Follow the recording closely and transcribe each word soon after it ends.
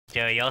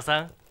这位妖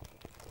僧，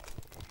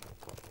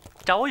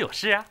找我有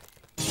事啊？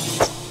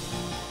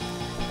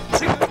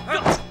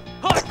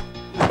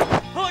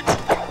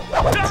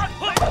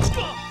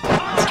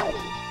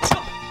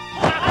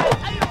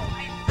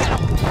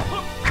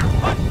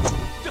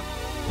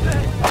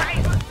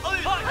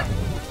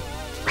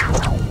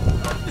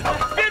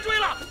别追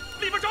了，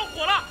里边着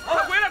火了！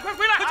快回来，快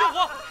回来！快救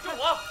火！救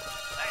火！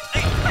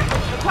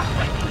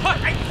快！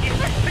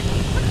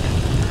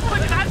快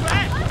去拿水！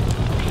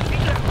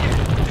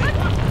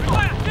快，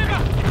这边！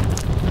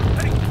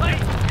外面！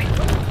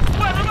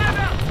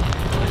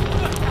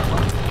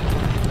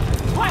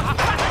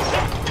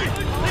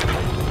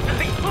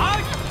快！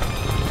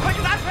快去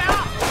拿水啊！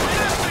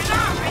水呢？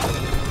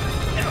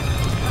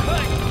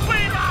飞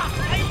吧！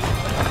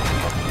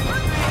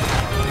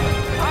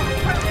快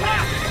回来！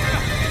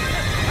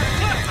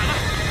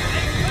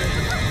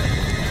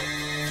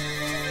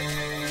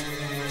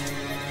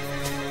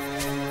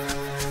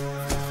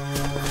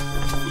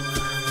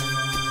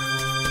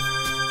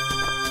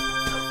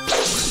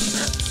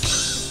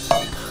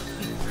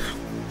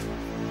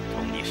从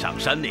你上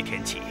山那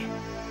天起，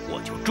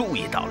我就注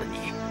意到了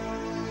你，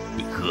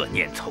你恶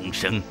念丛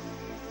生，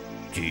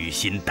居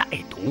心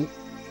歹毒，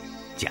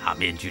假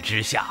面具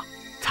之下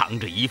藏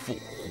着一副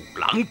虎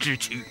狼之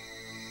躯，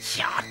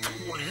下秃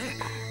驴。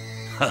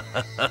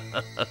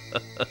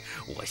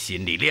我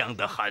心里亮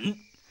得很。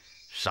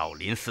少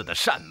林寺的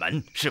善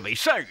门是为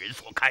善人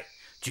所开，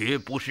绝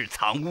不是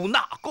藏污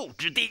纳垢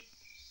之地。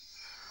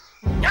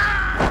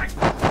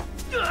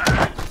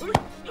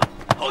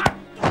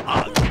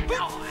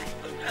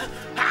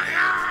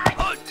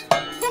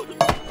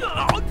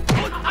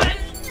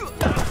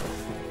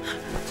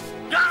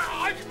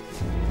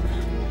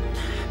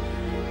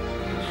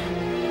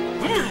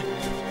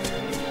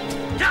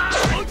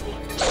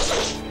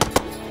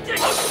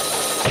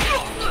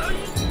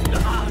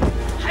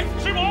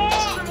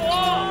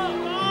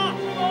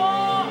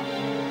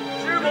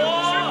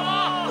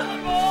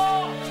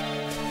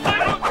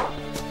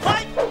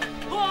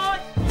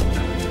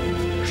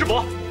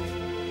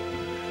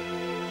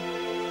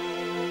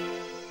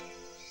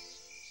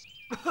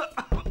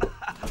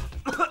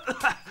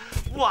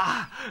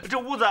哇，这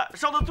屋子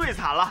烧得最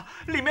惨了，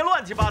里面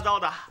乱七八糟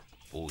的。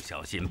不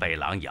小心被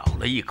狼咬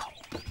了一口，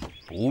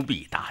不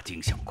必大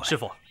惊小怪。师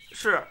傅，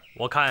是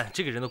我看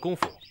这个人的功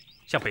夫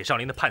像北上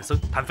林的叛僧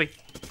谭飞。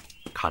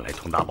看来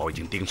佟大宝已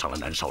经盯上了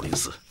南少林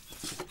寺，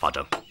法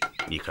正，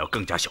你可要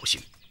更加小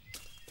心。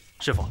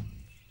师傅，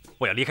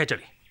我要离开这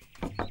里，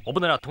我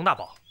不能让佟大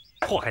宝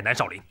祸害南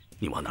少林。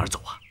你往哪儿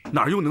走啊？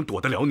哪儿又能躲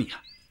得了你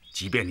啊？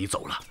即便你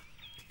走了，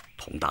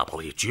佟大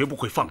宝也绝不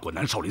会放过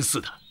南少林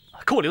寺的。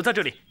可我留在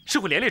这里是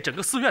会连累整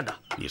个寺院的。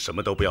你什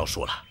么都不要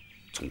说了，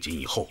从今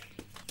以后，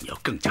你要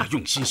更加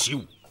用心习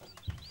武。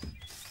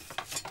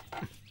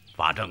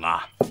法正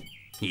啊，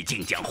你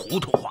净讲糊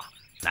涂话！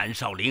南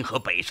少林和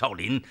北少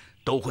林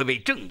都会为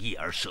正义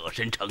而舍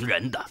身成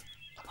仁的，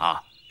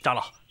啊！长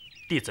老，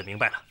弟子明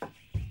白了。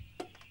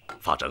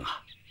法正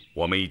啊，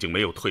我们已经没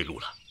有退路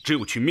了，只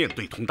有去面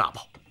对佟大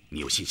宝。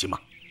你有信心吗？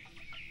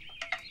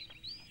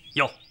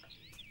有。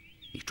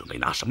你准备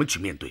拿什么去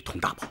面对佟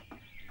大宝？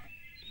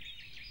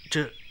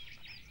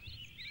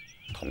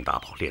佟大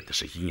宝练的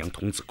是阴阳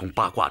童子功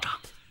八卦掌，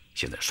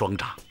现在双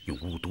掌用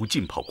五毒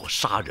浸泡过，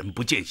杀人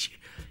不见血，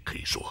可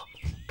以说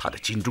他的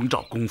金钟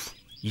罩功夫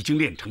已经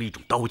练成了一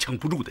种刀枪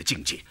不入的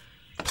境界。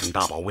佟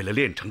大宝为了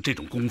练成这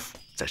种功夫，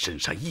在深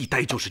山一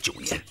待就是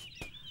9年。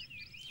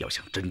要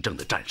想真正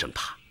的战胜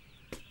他，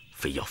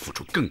非要付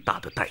出更大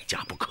的代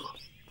价不可。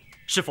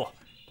师傅，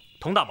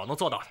佟大宝能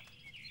做到的，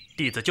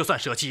弟子就算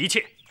舍弃一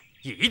切，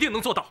也一定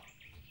能做到。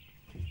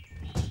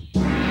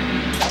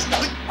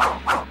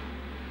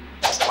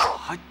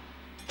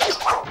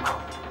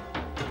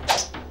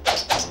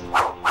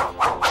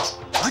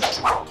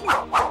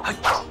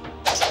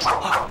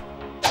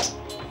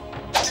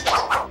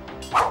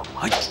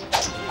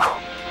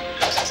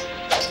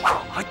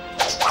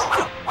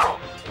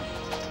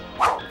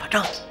法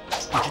正，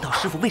你知道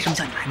师傅为什么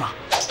叫你来吗？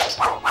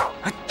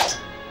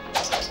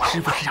师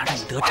傅是想让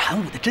你得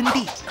禅武的真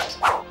谛。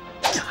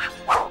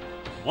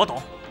我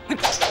懂。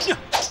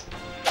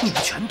你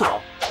们全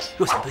懂。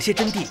若想得些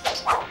真谛，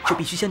就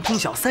必须先通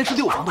晓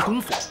36房的功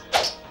夫。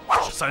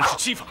是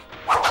37房。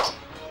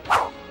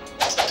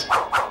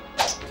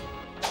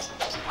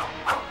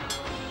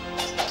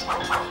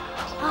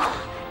啊，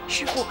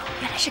师傅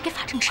原来是给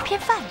法正吃偏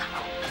饭呢。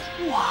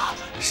哇，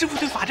师傅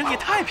对法正也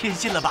太偏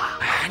心了吧！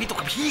哎，你懂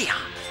个屁呀！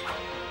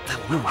在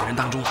我们5个人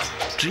当中啊，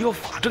只有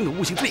法正的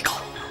悟性最高。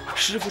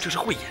师傅这是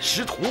慧眼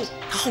识图，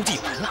他后继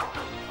有人了。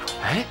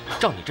哎，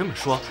照你这么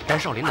说，南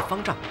少林的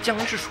方丈将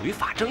来是属于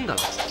法正的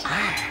了。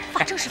哎，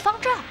法正是方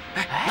丈。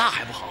哎，那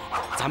还不好，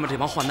咱们这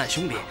帮患难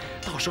兄弟，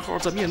到时候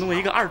再面弄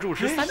一个2住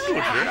持、3住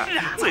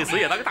持，最死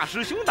也当个大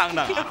师兄当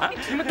当啊！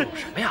你们懂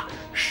什么呀？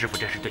师傅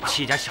这是对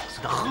戚家小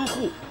子的呵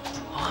护。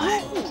呵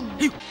护？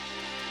哎呦！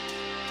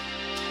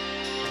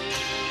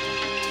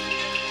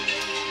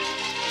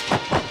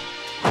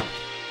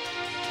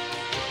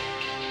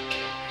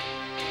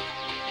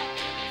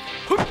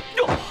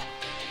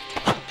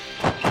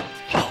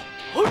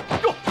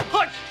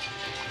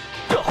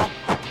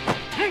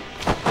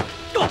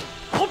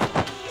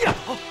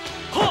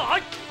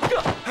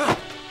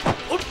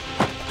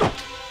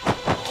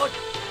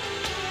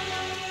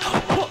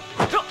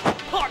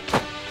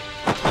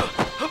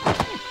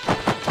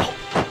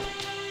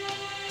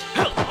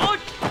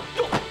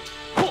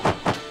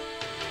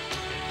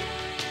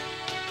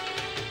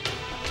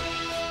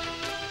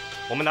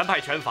我们南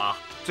派拳法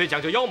最讲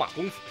究腰马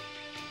功夫，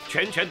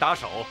拳拳打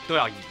手都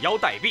要以腰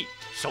带臂，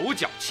手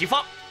脚齐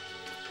发。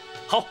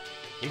好，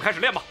你们开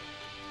始练吧。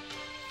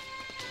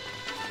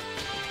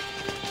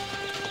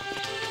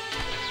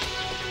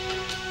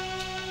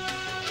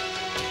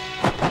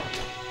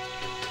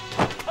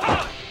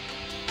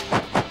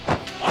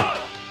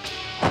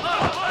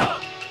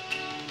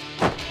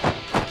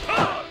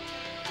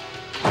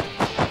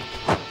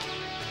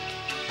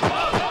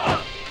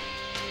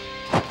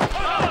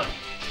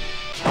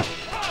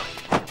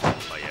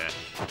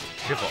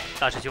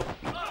大师兄，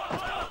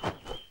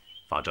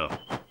法正，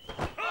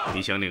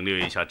你想领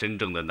略一下真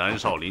正的南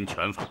少林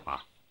拳法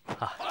吗？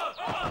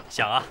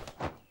想啊。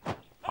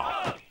好，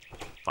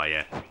法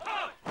言，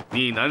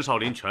你以南少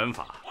林拳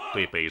法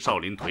对北少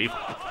林腿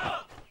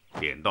法，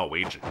点到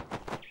为止。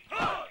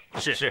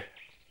是。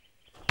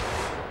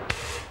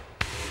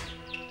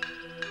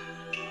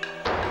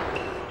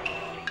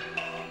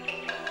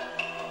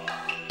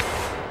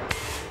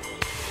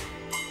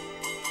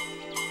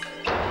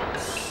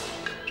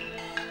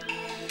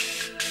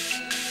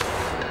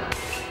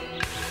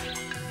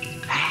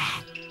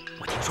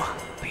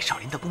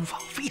功夫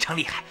非常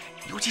厉害，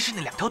尤其是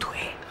那2条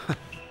腿。哼，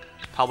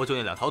他不就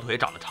那2条腿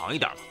长得长一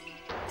点吗？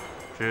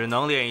只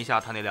能练一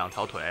下他那2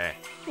条腿。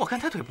我看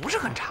他腿不是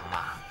很长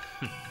嘛。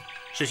哼，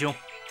师兄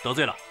得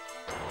罪了。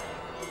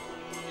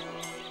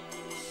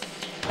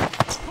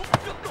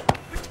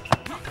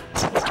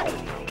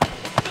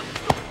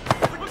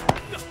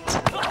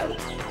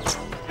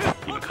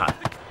你们看，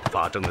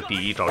法正的第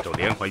一招叫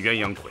连环鸳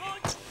鸯腿，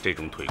这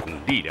种腿功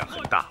力量很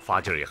大，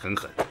发劲儿也很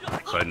狠，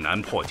很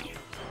难破解。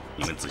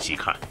你们仔细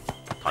看。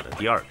他的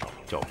第2招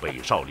叫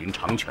北少林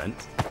长拳，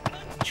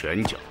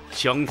拳脚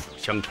相辅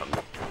相成，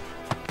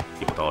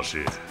有道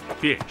是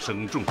变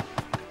生众，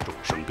众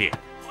生变，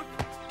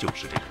就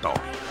是这个道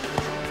理。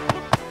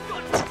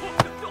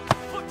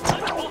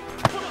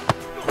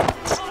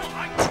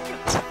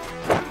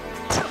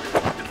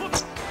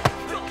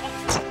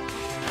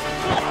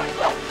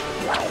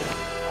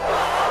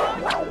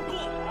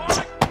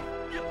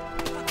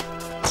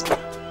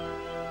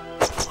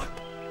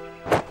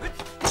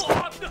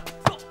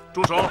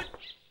住手！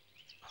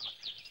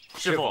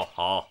师傅，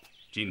好，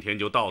今天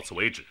就到此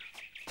为止。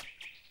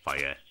法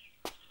言，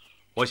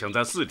我想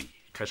在寺里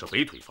开设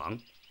北腿房，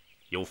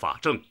由法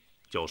正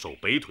教授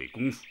北腿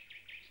功夫，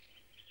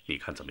你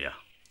看怎么样？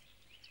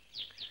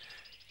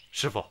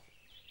师傅，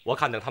我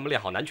看等他们练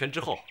好南拳之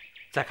后，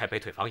再开北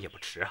腿房也不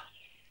迟啊。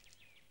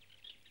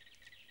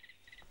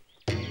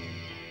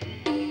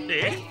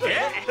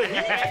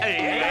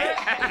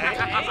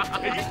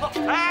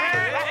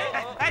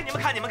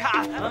你们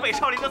看，北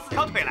少林的4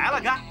条腿来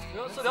了，看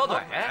4条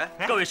腿。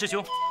各位师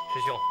兄，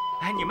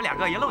你们2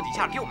个也露几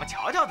下给我们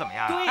瞧瞧怎么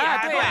样？对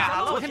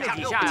呀，昨天那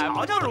几下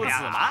瞧瞧如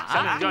此嘛。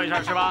想领教一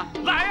下是吧？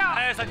来呀！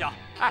哎，三角，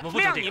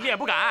亮你们也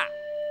不敢。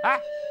哎，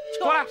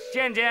过来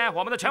见见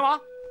我们的拳王。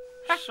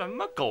什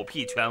么狗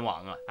屁拳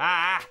王啊！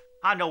哎，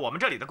按照我们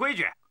这里的规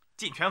矩，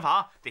进拳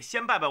房得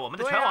先拜拜我们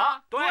的拳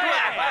王。对，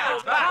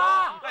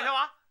拜拳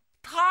王。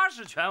他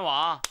是拳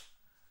王。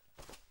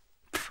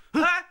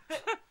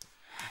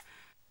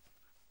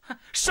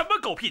什么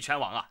狗屁拳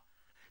王啊！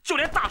就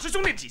连大师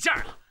兄那几下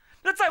啊，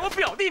那在我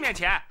表弟面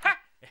前，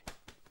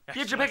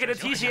别只配给他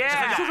提鞋。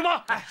说什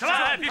么？行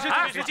了，别生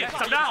气，怎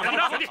么着？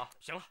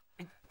行了，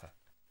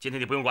今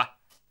天你不用管，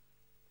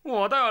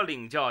我倒要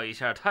领教一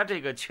下他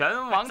这个拳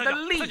王的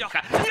厉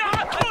害。三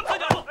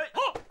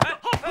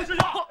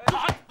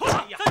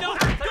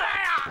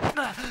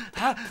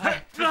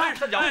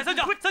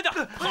角，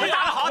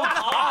打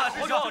得好，师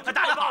兄，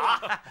打得好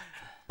啊！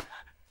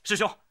师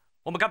兄，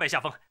我们甘拜下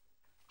风，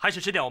还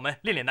是指点我们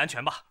练练南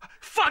拳吧。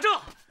法正，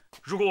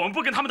如果我们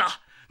不跟他们打，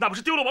那不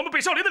是丢了我们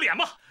北少林的脸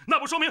吗？那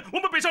不说明我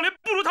们北少林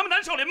不如他们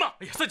南少林吗？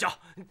哎呀，三角，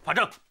法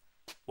正，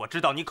我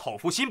知道你口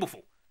服心不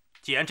服，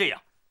既然这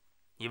样，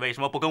你为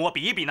什么不跟我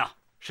比一比呢？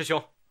师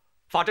兄，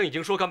法正已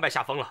经说甘拜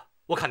下风了，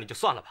我看你就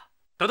算了吧。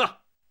等等，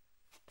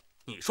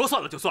你说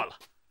算了就算了，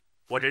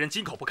我这人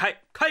金口不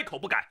开，开口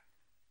不改，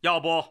要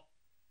不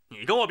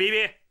你跟我比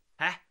比？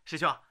哎，师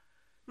兄，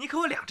你可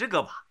我2只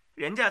胳膊，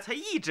人家才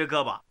1只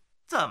胳膊，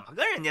怎么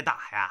跟人家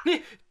打呀？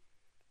你，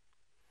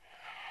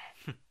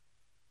哼，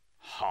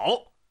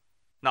好，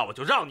那我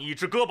就让你1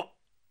只胳膊。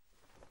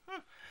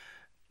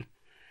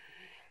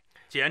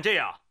既然这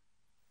样，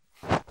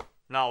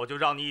那我就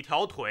让你1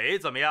条腿，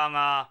怎么样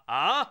啊？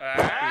啊！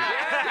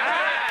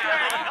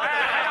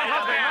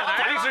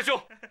法令师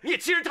兄，你也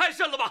欺人太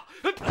甚了吧！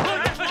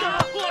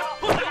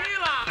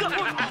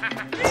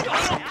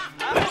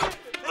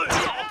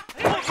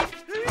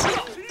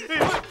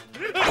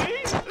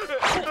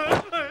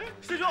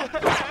师兄，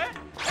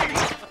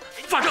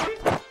法正，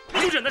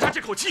你就忍得下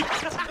这口气？住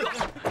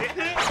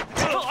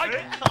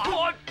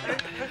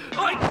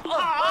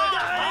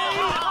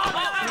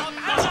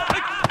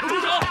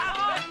手！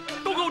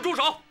都给我住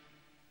手！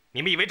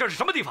你们以为这是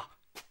什么地方？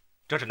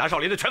这是南少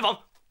林的拳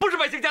房，不是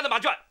百姓家的马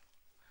圈。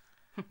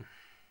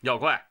要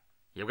怪，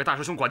有个大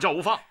师兄管教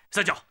无方。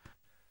三角，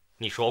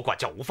你说我管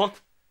教无方？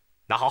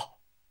那好，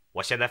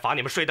我现在罚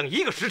你们睡等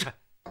1个时辰。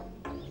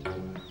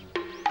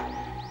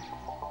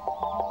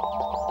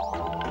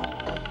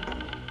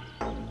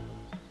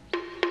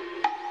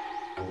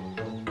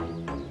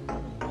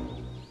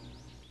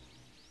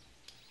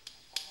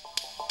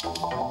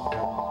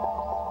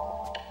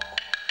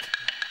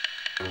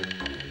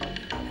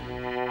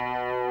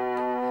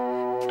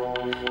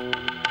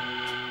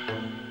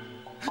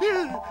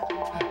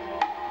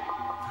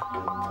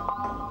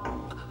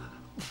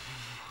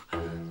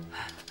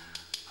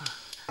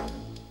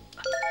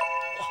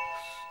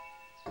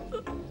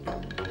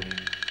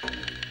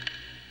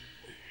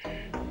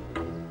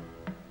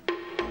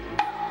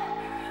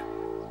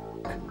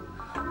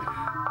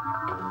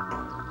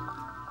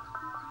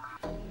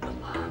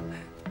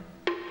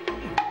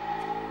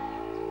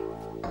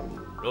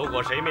如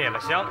果谁灭了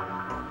香，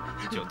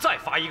就再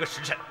罚一个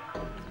时辰。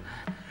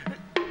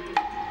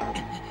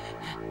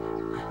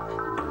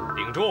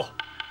顶住！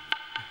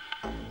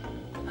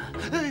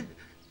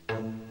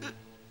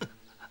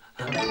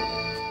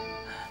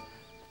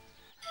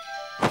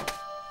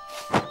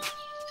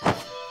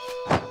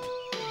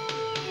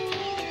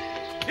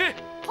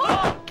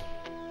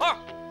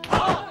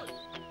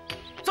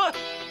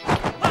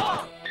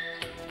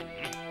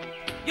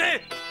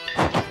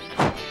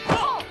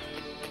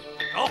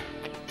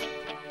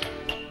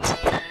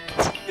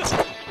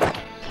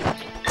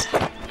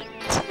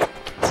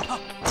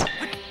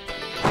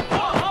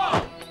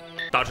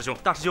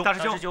大师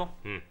兄，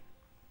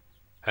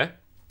哎，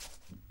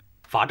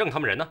法正他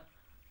们人呢？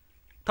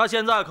他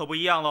现在可不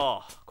一样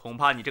喽，恐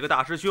怕你这个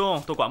大师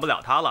兄都管不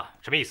了他了。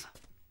什么意思？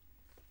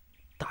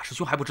大师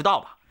兄还不知道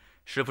吧？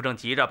师傅正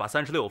急着把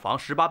36房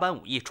18般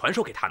武艺传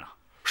授给他呢。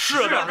是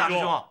啊，大师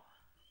兄。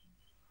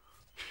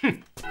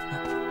哼！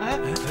哎，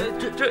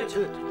这，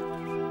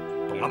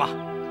懂了吧？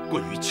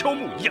棍与敲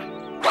木一样。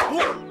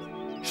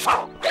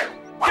上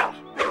下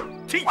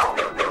踢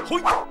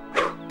挥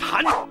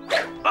弹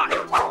按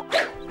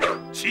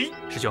起。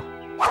师兄，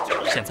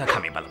现在看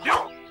明白了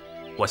吧？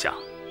我想，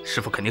师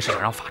傅肯定是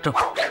想让法正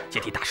接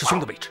替大师兄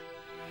的位置。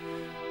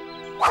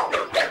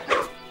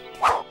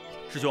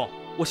师兄，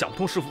我想不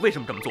通师傅为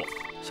什么这么做。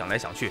想来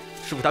想去，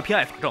师傅他偏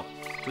爱法正，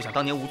就像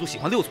当年五祖喜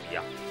欢六祖一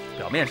样，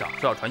表面上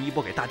说要传衣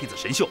钵给大弟子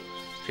神秀，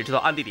谁知道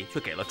暗地里却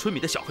给了春米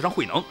的小和尚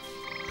慧能。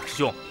大师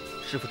兄，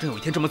师傅真有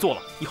一天这么做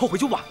了，你后悔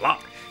就晚了。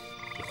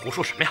你胡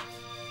说什么呀？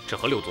这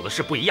和六祖的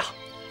事不一样。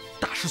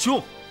大师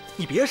兄，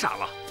你别傻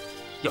了，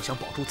要想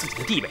保住自己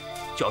的地位，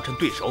就要趁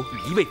对手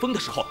羽翼未丰的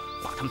时候，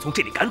把他们从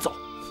这里赶走。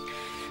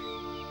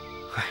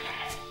哎，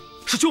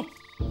师兄。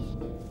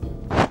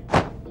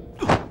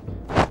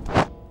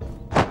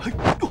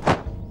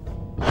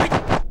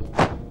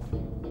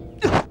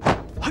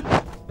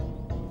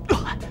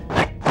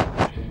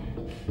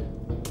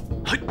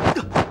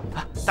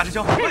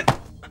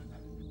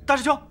大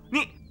师兄，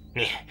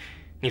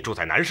你住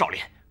在南少林，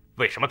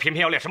为什么偏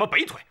偏要练什么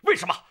北腿？为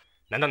什么？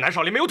难道南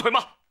少林没有腿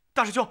吗？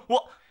大师兄，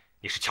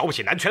你是瞧不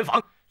起南拳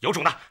房？有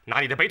种的，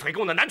拿你的北腿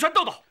跟我的南拳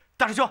斗斗！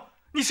大师兄，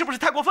你是不是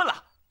太过分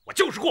了？我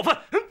就是过分！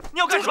你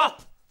要干什么？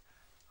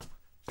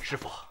师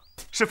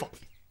傅，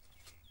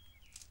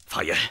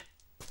法言，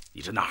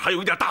你这哪还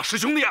有一点大师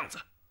兄的样子？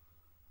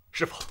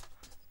师傅，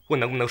我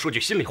能不能说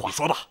句心里话？你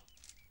说吧。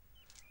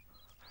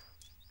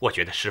我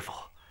觉得师傅，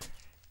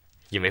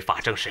因为法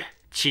正是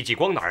戚继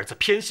光的儿子，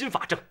偏心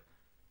法正，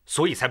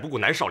所以才不顾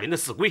南少林的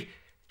寺规，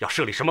要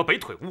设立什么北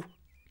腿屋。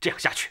这样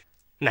下去，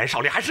南少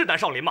林还是南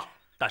少林吗？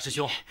大师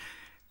兄，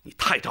你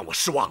太让我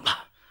失望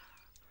了。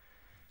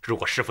如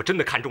果师傅真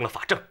的看中了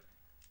法正，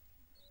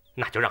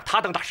那就让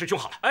他当大师兄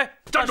好了。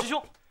哎，站住！师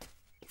兄，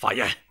法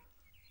言，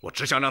我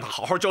只想让他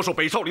好好教授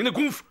北少林的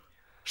功夫，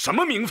什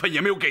么名分也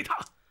没有给他。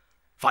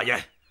法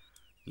言，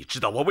你知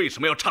道我为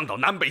什么要倡导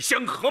南北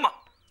相合吗？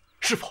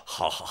师傅，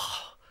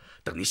好，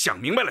等你想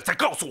明白了再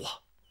告诉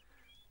我。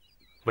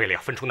为了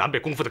要分出南北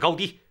功夫的高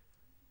低，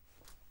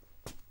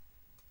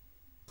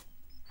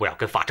我要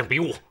跟法正比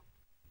武。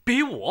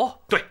比武？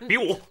对，比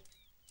武。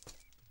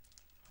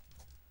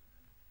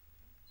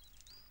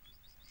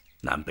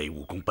南北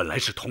武功本来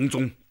是同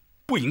宗，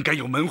不应该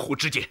有门户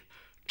之见。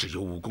只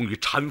有武功与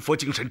禅佛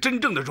精神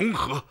真正的融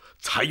合，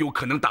才有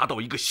可能达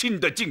到一个新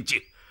的境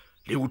界，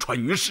流传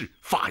于世，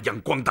发扬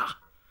光大。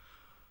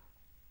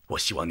我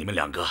希望你们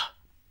两个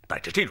带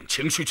着这种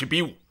情绪去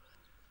比武，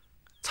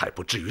才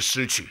不至于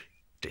失去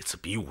这次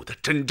比武的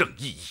真正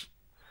意义。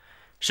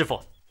师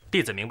傅，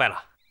弟子明白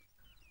了。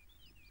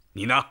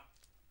你呢？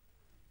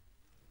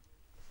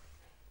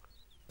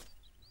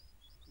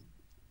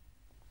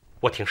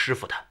我听师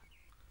傅的。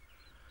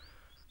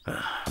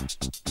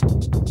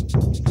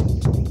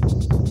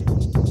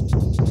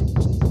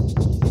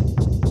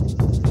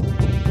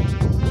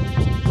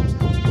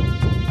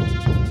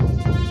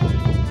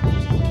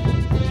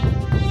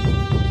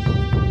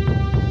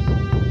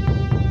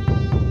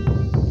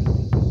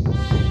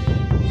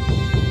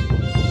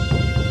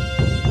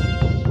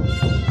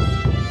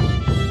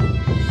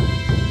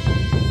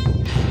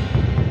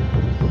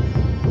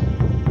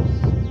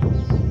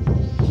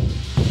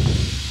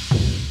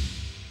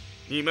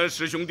你们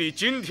师兄弟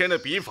今天的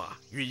比法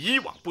与以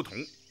往不同，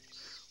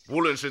无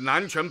论是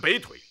南拳北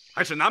腿，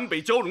还是南北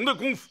交融的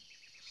功夫，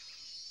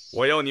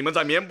我要你们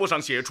在棉布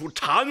上写出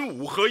禅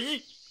武合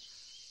一，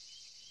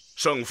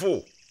胜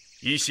负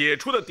以写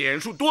出的点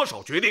数多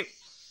少决定，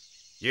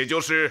也就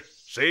是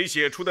谁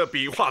写出的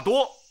笔画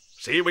多，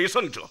谁为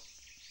胜者。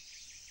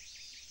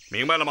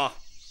明白了吗？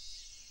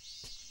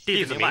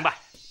弟子明白。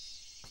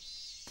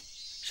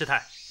师太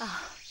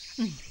啊，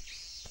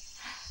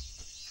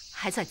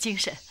还算精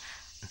神。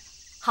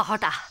好好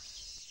打，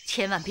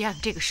千万别让你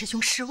这个师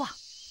兄失望。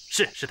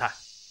是，师太。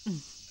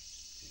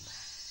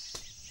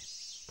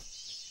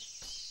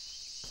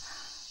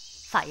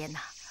法言呐，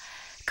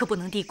可不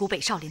能低估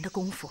北少林的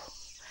功夫，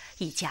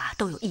一家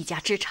都有一家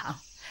之长，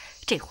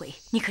这回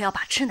你可要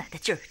把吃奶的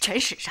劲儿全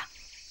使上，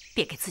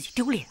别给自己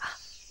丢脸啊！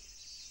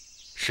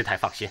师太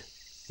放心，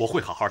我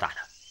会好好打的。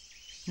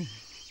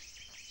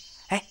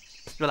哎，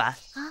若兰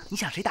啊，你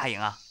想谁打赢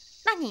啊？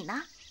那你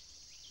呢？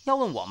要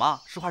问我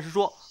吗？实话实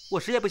说，我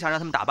谁也不想让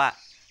他们打败。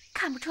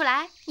看不出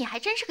来，你还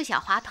真是个小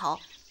滑头。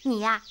你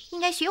呀，应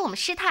该学我们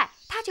师太，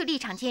他就立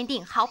场坚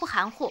定，毫不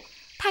含糊。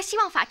他希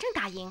望法正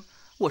打赢。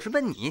我是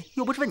问你，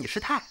又不是问你师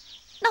太。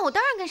那我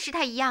当然跟师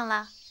太一样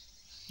了。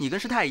你跟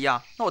师太一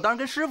样，那我当然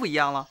跟师傅一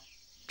样了。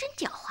真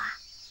狡猾。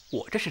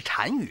我这是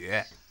禅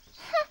语。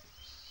哼。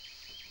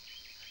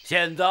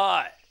现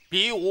在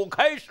比武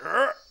开始。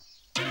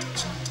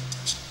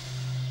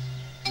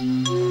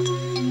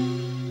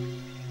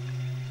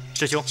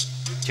师兄，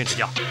请指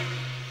教。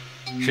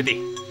师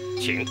弟，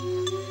请。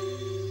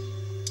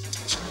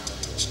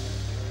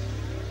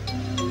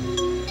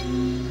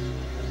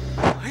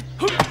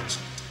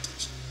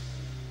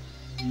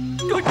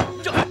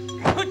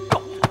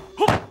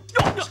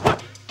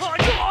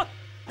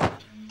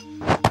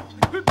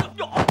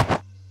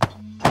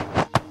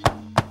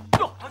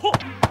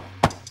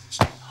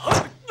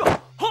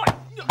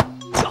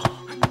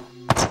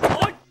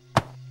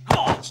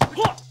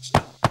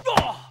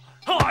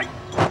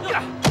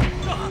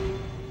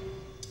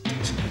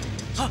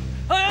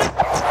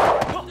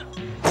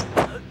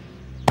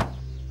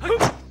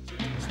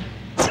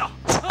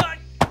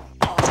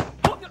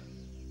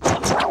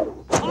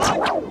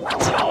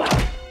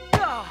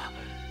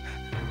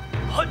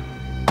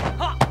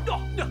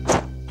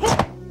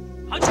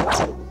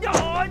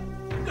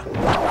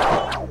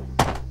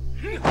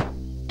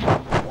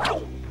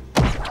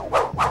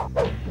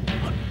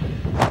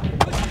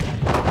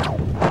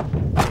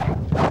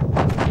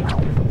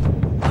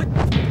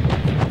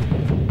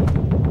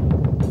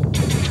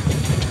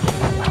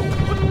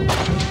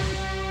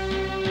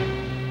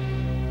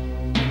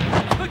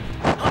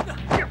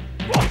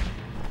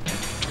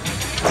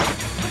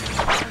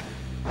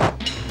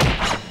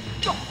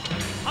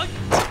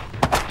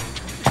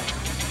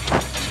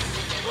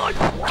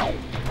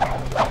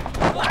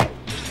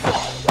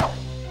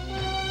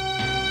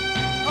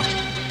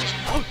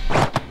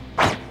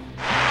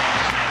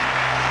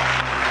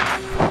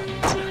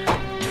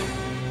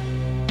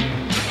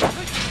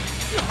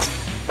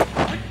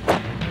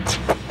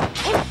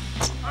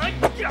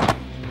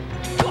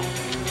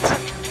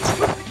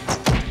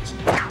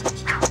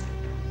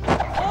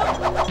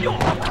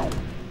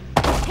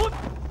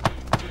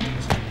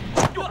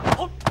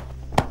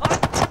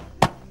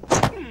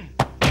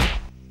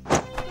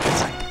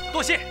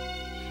多谢。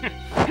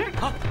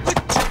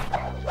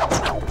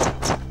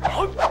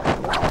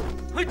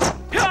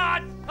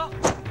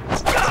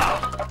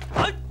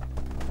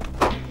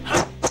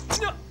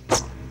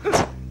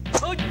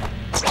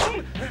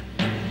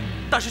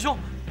大师兄。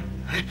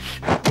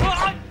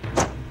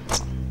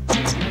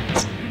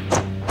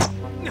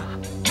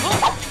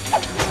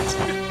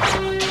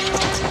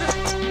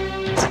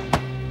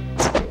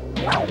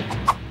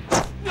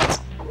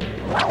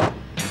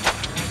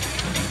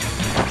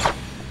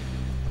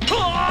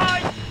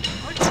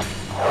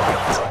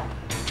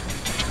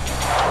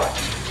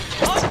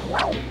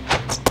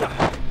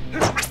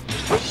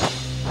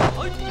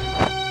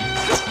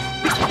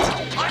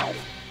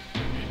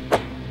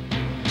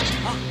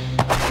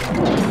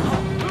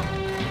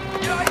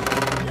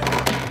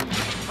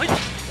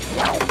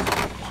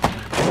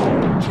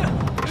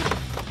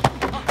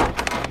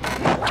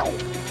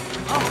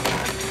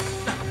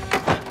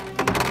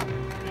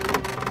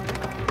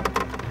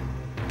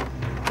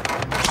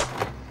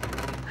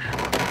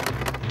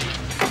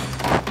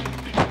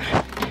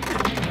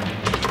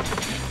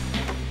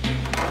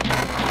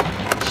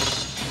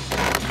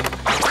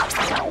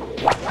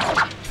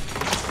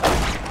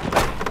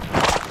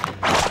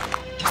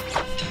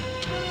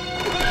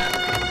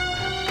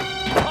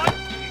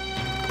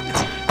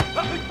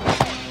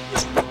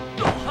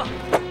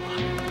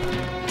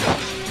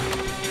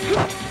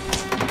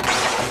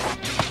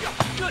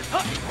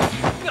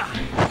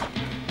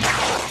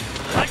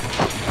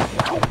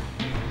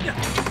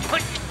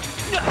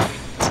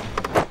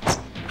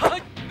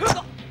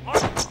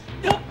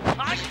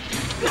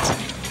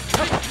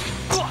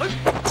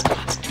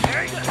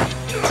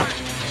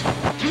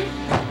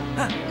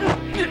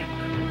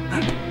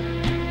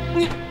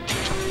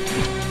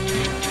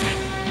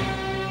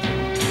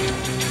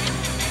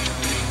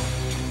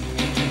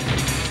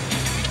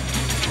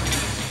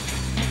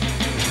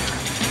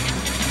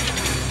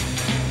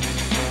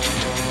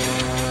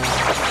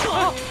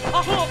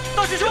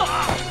大师兄，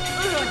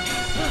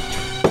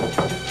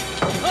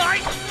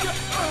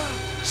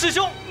师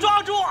兄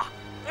抓住！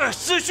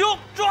师兄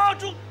抓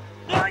住！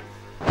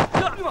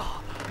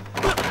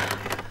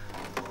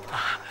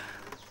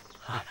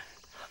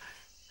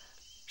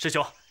师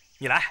兄，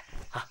你来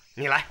啊！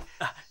你来，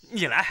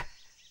你来。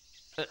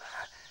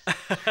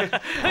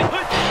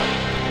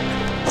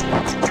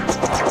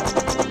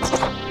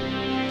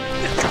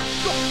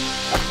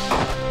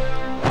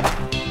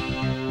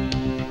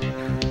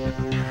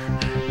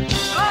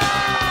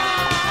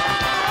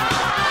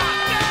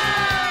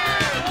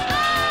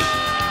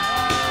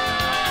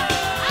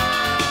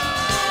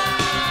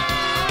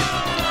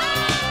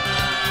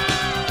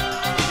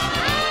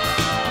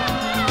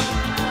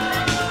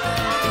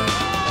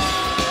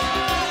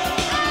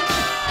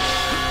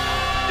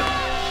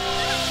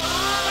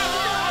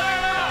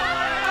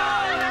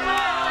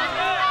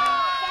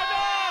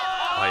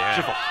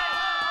师傅，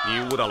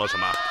你悟到了什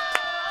么？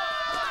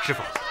师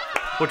傅，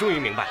我终于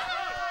明白了，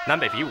南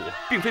北比武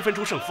并非分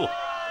出胜负，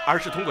而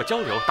是通过交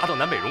流达到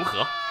南北融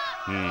合。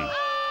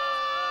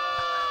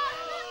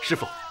师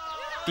傅，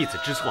弟子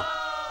知错了。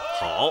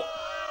好。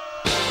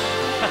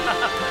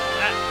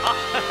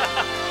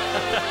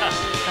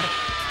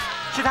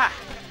师太，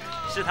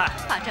师太，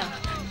法正，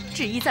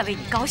智一在为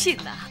你高兴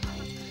呢。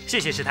谢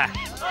谢师太。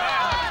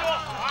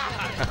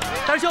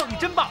大师兄，你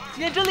真棒，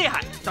今天真厉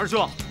害。大师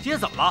兄，今天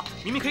怎么了？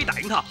明明可以打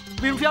赢他，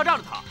为什么非要让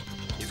着他？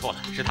你错了，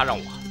是他让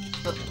我。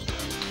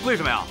为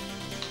什么呀？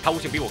他悟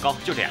性比我高，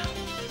就这样。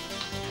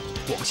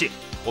广信，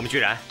我们居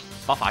然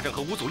把法正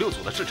和5组6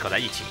组的事扯在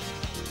一起，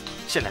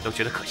现在都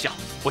觉得可笑，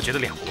我觉得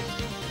脸红。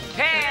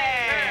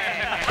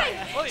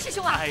嘿，师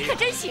兄啊，可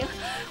真行！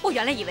我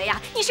原来以为啊，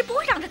你是不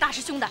会让着大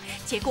师兄的，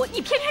结果你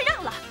偏偏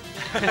让了。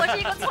我是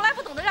一个从来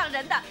不懂得让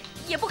人的，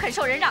也不肯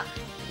受人让。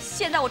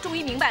现在我终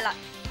于明白了，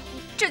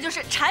这就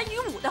是禅与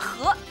武的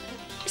和。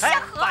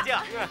相合。法静，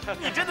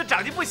你真的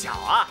长进不小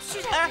啊！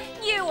师太，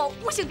你以为我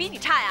悟性比你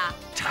差呀？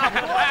差不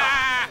多。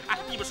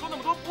你们说那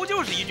么多，不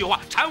就是一句话，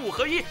禅武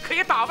合一，可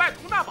以打败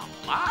佟大宝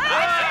吗？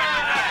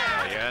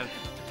法言，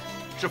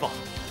师傅，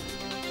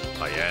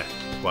法言，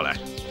过来。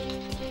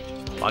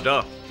法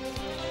正，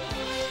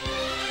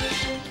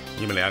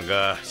你们2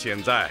个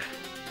现在，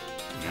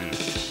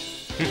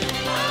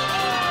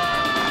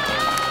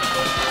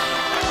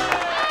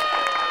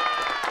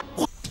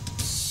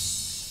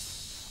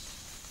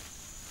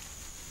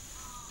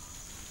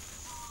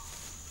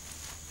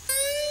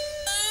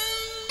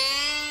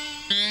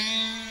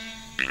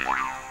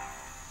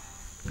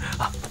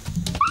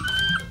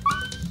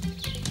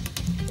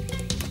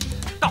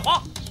大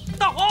黄，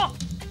大黄，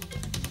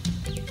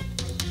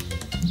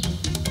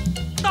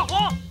大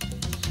黄！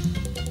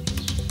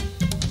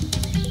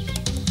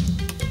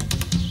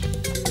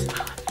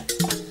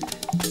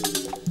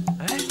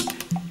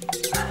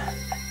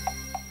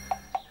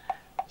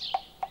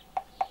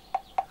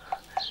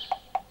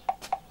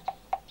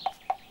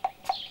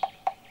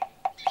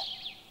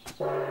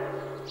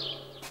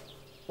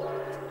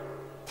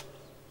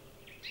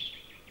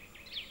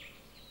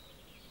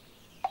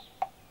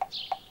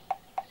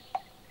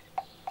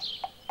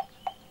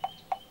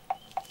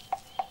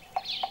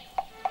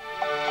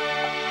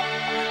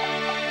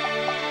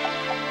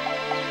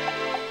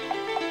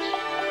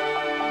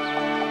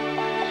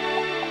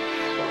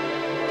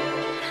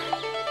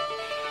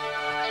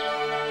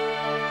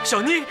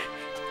小妮，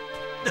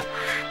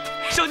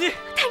小妮，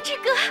丹之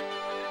哥，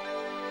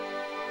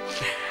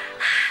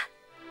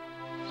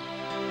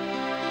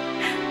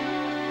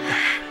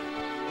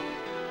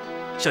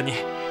小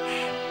妮，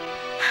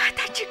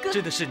丹之哥，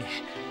真的是你，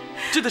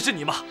真的是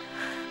你吗？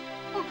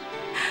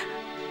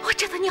我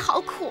知道你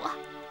好苦啊。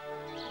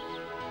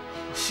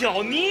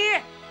小妮，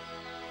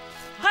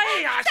哎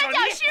呀，小妮，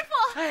三角师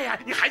傅，哎呀，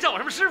你还叫我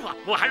什么师傅？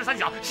我还是三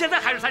角，现在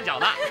还是三角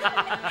呢。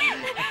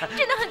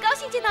真的很高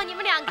兴见到你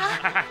们2个。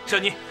小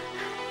妮，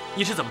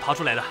你是怎么逃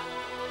出来的？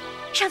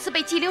上次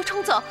被激流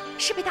冲走，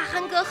是被大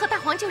憨哥和大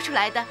黄救出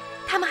来的，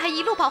他们还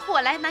一路保护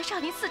我来南少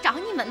林寺找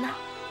你们呢。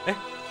哎，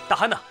大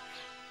憨呢？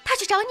他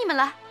去找你们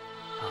了。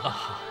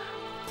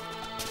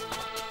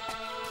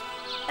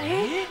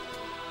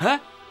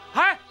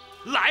哎，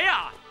来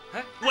呀！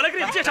哎，我来给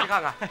你们介绍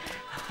看看。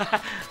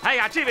哎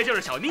呀，这位就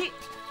是小妮，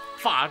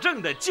法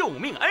正的救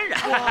命恩人。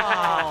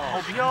哇，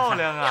好漂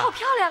亮啊！你好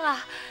漂亮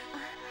啊！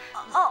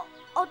哦，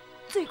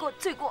罪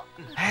过。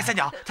哎，三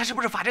角，他是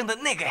不是法正的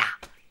那个呀？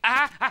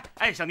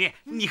哎，小妮，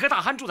你和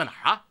大憨住在哪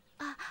儿啊？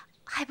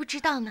还不知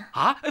道呢。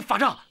啊，法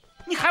正，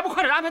你还不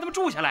快点安排他们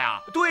住下来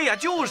啊？对呀，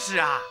就是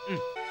啊。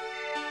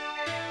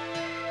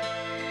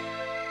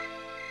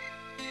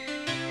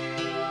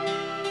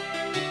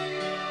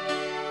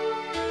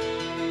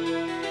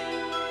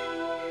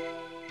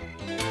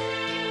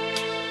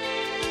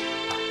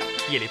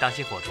夜里当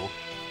心火烛，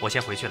我先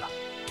回去了。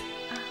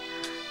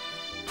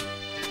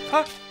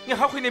你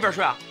还回那边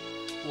睡啊？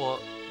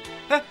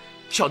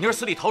小妮儿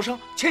死里逃生，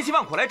千辛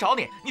万苦来找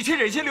你，你却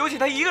忍心留下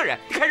她一个人，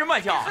你开什么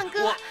玩笑？憨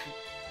哥，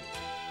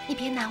你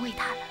别难为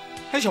她了。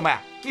哎，小妹，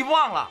你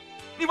忘了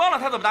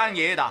她怎么答应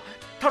爷爷的？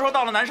她说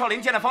到了南少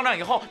林见了方丈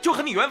以后就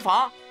和你圆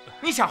房，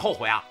你想后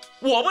悔啊？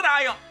我不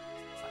答应。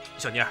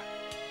小妮儿，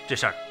这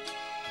事儿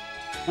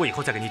我以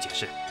后再跟你解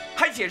释。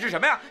还解释什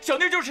么呀？小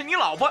妮就是你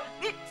老婆，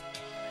你。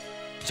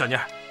小妮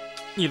儿，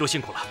你一路辛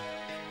苦了，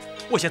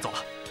我先走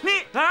了。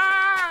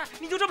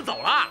你就这么走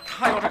了？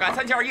他要是敢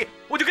3七2意，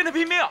我就跟他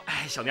拼命。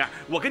哎，小妮儿，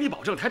我跟你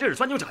保证，他这是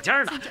钻牛角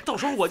尖呢。到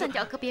时候我就……三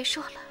角哥，别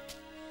说了。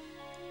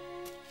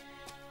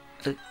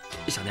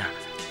小妮儿，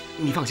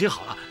你放心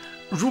好了，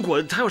如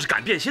果他要是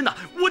敢变心呢，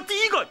我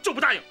第一个就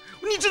不答应。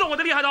你知道我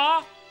的厉害的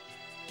啊！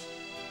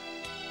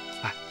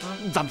哎，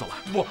咱们走吧。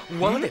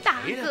我得大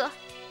哥，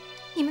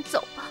你们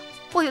走吧，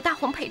我有大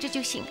黄陪着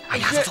就行了。哎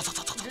呀，走。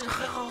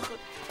好。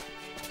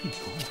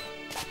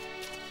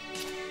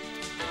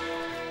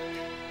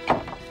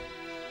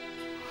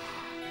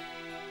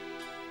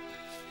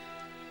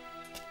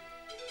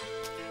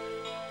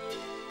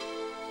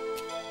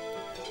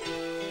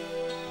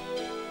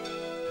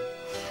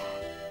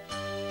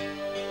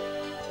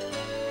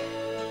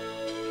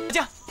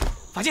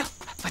法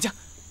镜，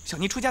小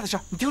妮出家的事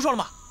你听说了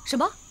吗？什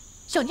么？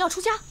小妮要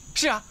出家？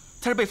是啊，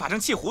她是被法正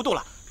气糊涂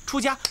了，出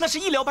家那是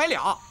一了百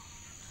了。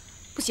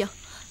不行，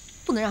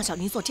不能让小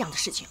妮做这样的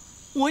事情。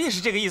我也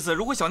是这个意思。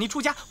如果小妮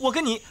出家，我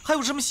跟你还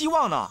有什么希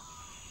望呢？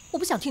我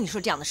不想听你说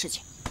这样的事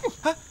情。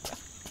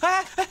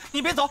哎，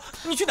你别走，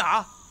你去哪儿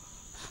啊？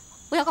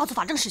我要告诉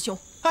法正师兄。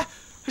哎，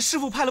师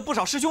傅派了不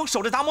少师兄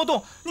守着达摩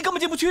洞，你根本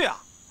进不去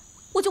啊。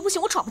我就不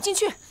信我闯不进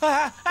去。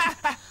哎，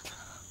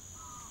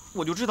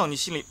我就知道你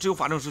心里只有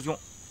法正师兄。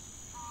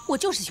我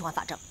就是喜欢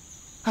法正。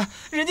哎，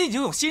人家已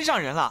经有心上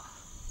人了，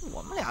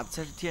我们俩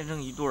才是天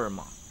生一对儿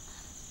嘛。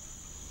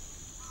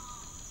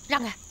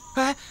让开！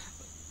哎，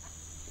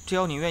只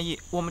要你愿意，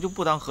我们就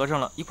不当和尚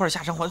了，一块儿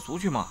下山还俗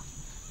去嘛。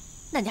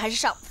那你还是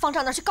上方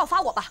丈那儿去告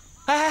发我吧。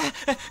哎，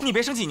你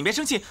别生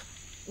气，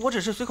我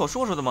只是随口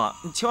说说的嘛，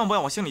你千万不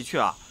要往心里去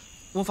啊。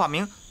我法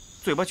明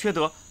嘴巴缺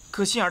德，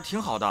可心眼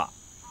挺好的。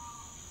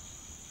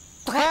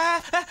躲开！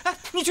哎，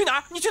你去哪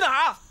儿？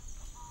啊？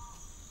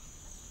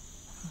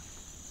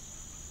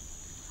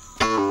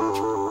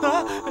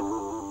啊！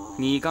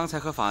你刚才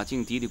和法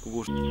镜嘀嘀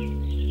咕咕。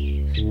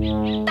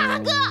大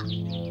汉哥，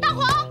大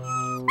黄，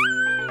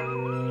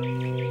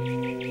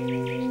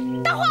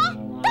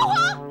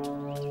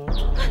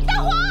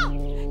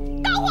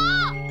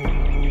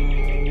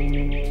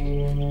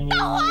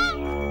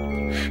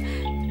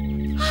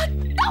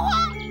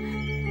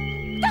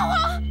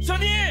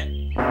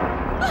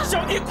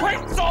小妮，快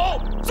走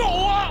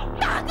啊！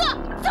大汉哥，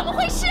怎么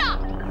回事啊？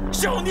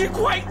小妮，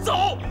快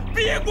走，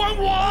别管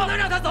我！不能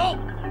让他走！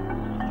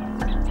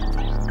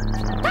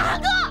大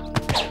汉哥！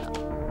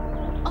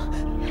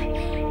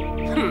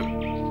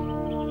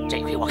哼，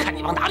这回我看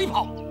你往哪里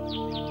跑！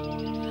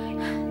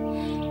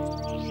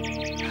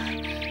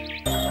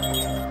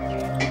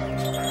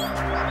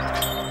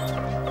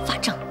法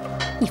正，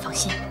你放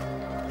心，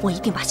我一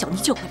定把小妮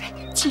救回来，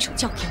亲手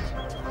交给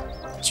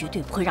你，绝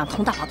对不会让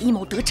佟大宝的阴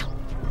谋得逞。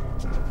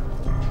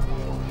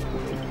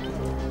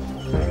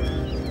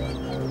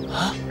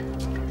啊！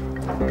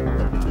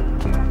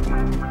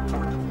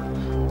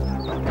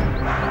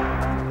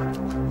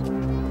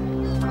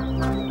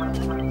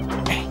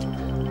哎，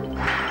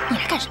你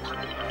来干什么？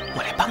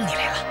我来帮你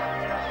来了。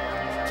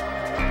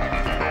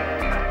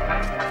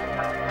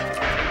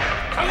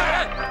让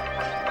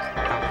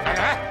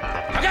开！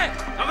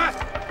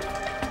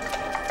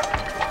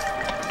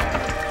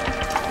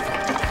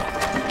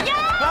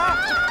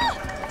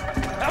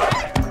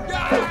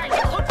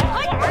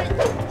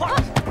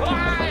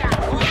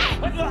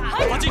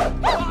法镜，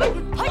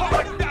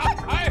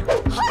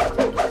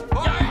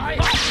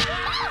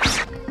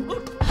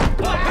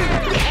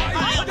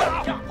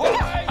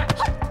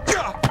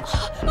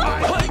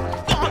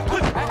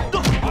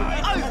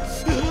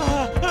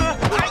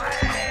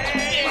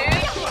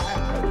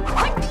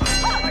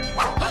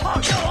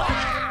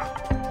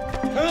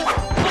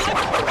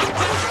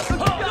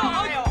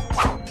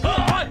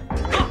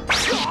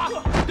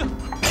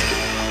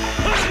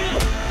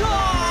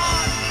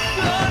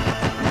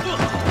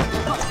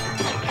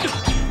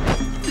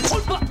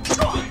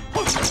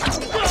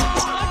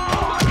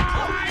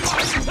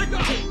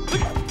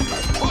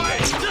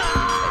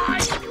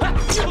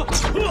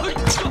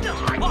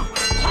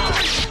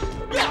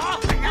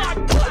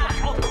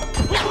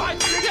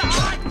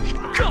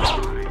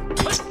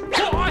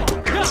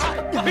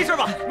没事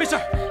吧？没事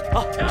啊。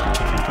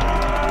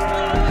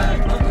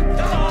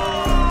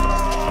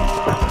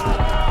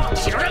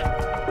齐少正，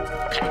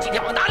看你今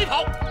天往哪里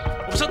跑！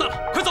我们上当了，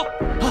快走！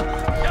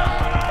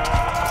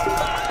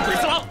鬼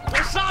子郎，我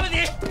杀了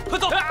你！快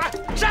走！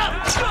上！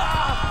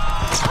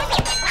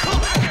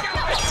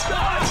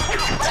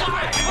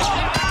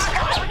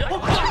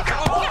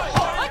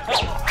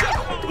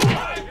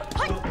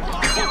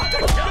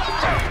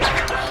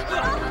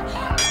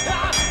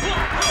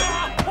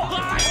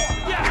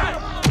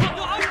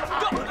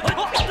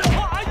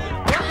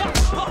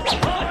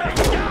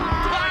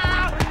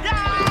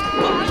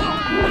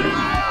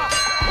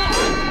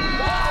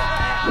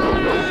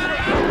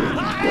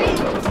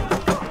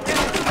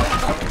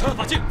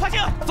法镜，快走，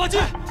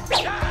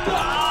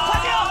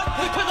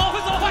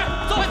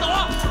快走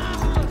啊！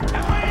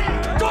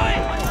追，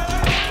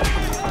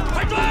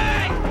快追！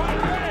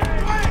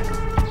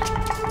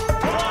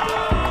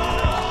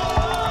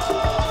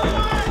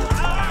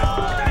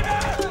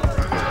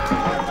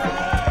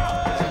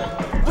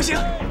不行，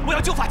我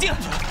要救法镜。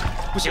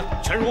不行，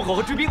全是倭寇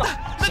和追兵啊！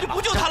那就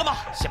不救他了吗？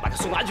先把他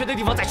送到安全的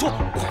地方再说。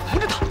快扶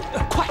着他，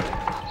快！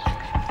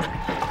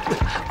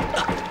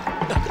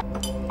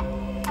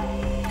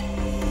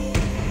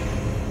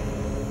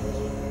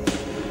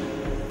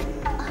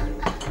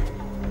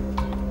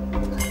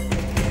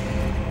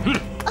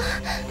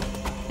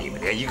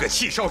连一个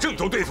戚少正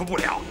都对付不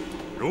了，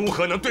如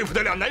何能对付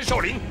得了南少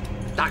林？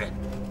大人，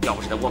要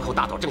不是那倭寇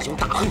大盗郑雄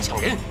大亨抢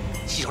人，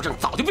戚少正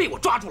早就被我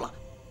抓住了。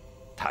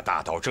他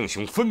大盗郑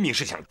雄分明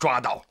是想抓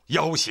到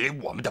要挟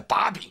我们的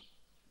把柄。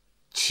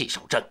戚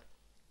少正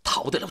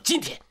逃得了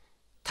今天，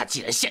他既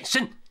然现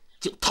身，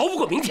就逃不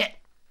过明天。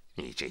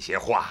你这些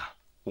话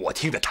我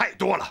听得太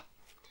多了。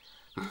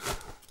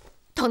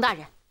佟大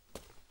人，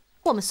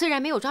我们虽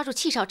然没有抓住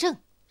戚少正，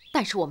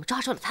但是我们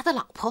抓住了他的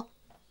老婆。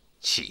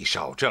戚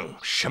少正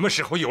什么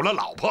时候有了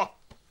老婆？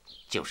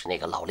就是那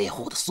个老猎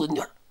户的孙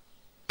女。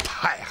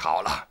太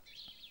好了，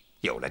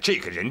有了这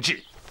个人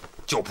质，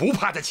就不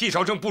怕他戚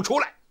少正不出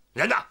来。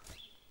人呢？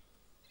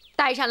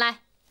带上来！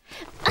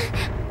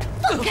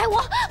放开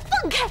我！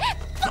放开！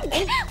放开！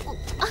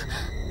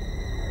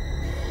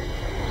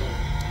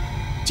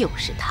就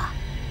是他。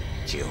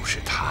就是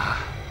他。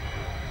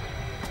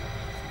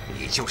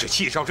你就是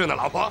戚少正的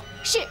老婆？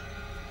是。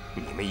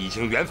你们已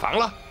经圆房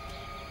了？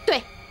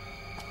对。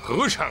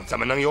和尚怎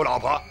么能有老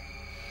婆？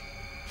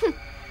哼，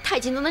太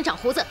监都能长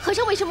胡子，和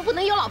尚为什么不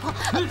能有老婆？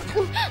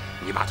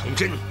你把童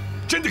真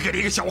真的给了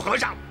一个小和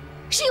尚？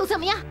是又怎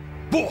么样？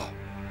不，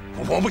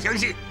我不相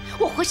信。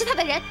我活是他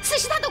的人，死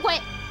是他的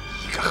鬼。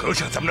一个和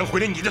尚怎么能毁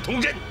了你的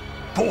童真？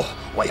不，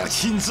我要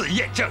亲自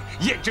验证，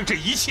验证这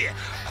一切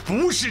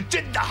不是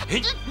真的。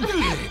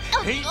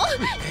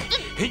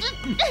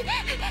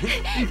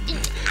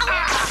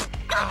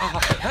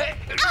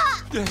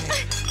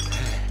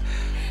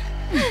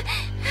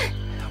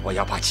我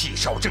要把戚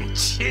少正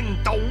千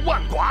刀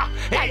万剐。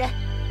大人，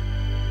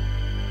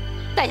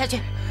带下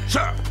去。是。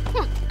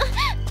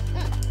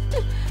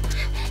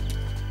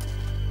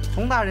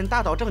童大人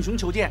大岛正雄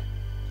求见。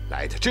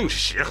来的正是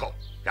时候，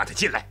让他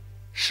进来。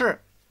是。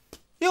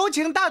有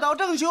请大岛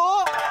正雄。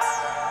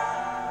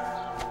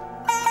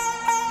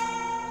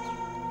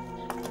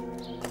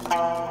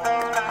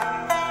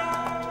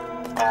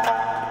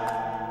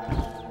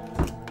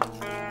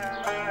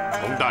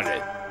童大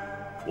人，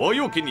我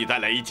又给你带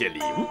来一件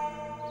礼物，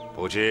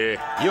不知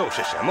又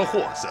是什么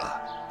货色。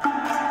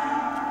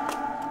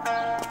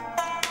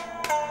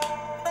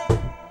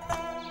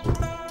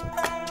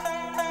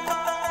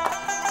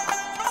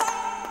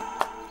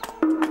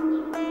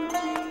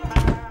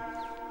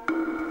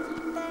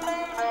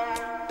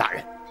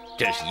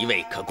这是一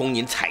味可供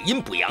您采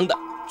阴补阳的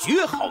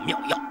绝好妙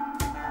药。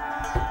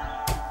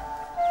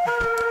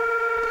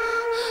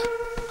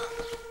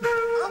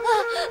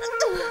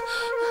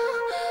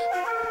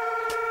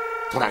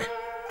童大人，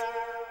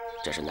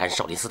这是南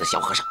少林寺的小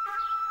和尚。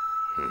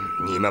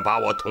你们把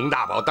我童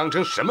大宝当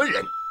成什么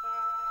人？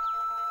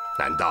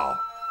难道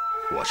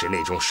我是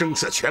那种声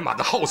色犬马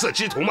的好色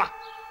之徒吗？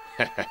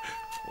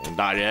童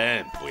大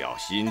人，不要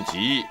心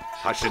急，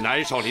他是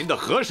南少林的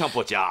和尚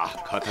不假，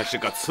可他是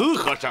个雌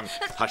和尚，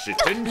他是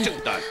真正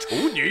的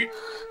处女。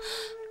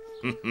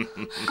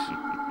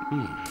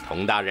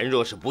童大人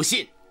若是不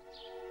信，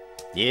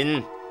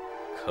您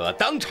可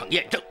当场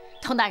验证。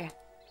童大人，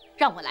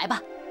让我来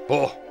吧。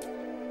不，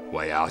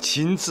我要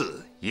亲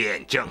自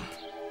验证。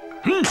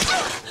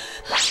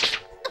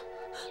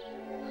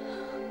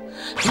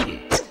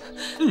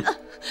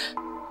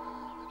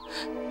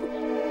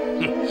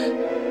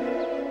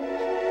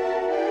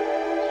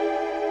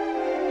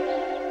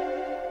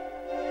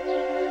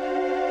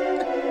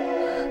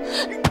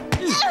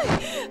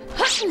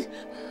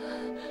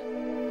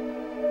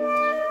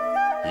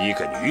一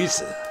个女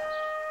子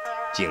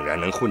竟然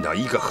能混到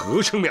一个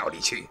和尚庙里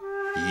去，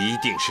一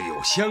定是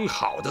有相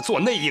好的做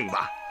内应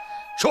吧？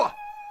说，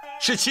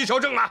是戚少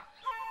正吗？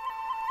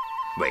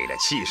为了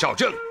戚少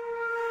正，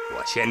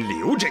我先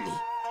留着你，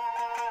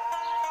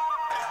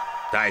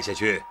带下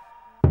去。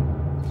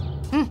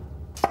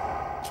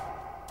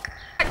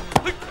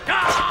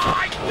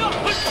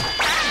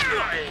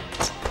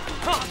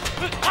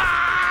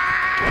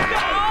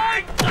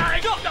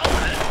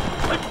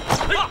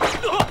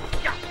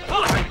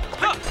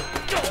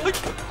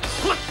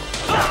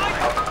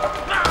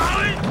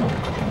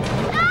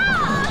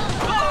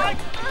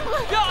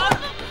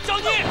小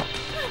妮，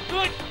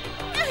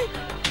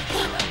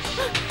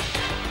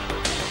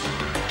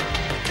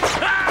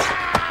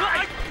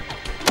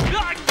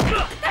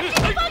大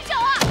师，放手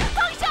啊！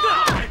放手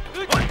啊！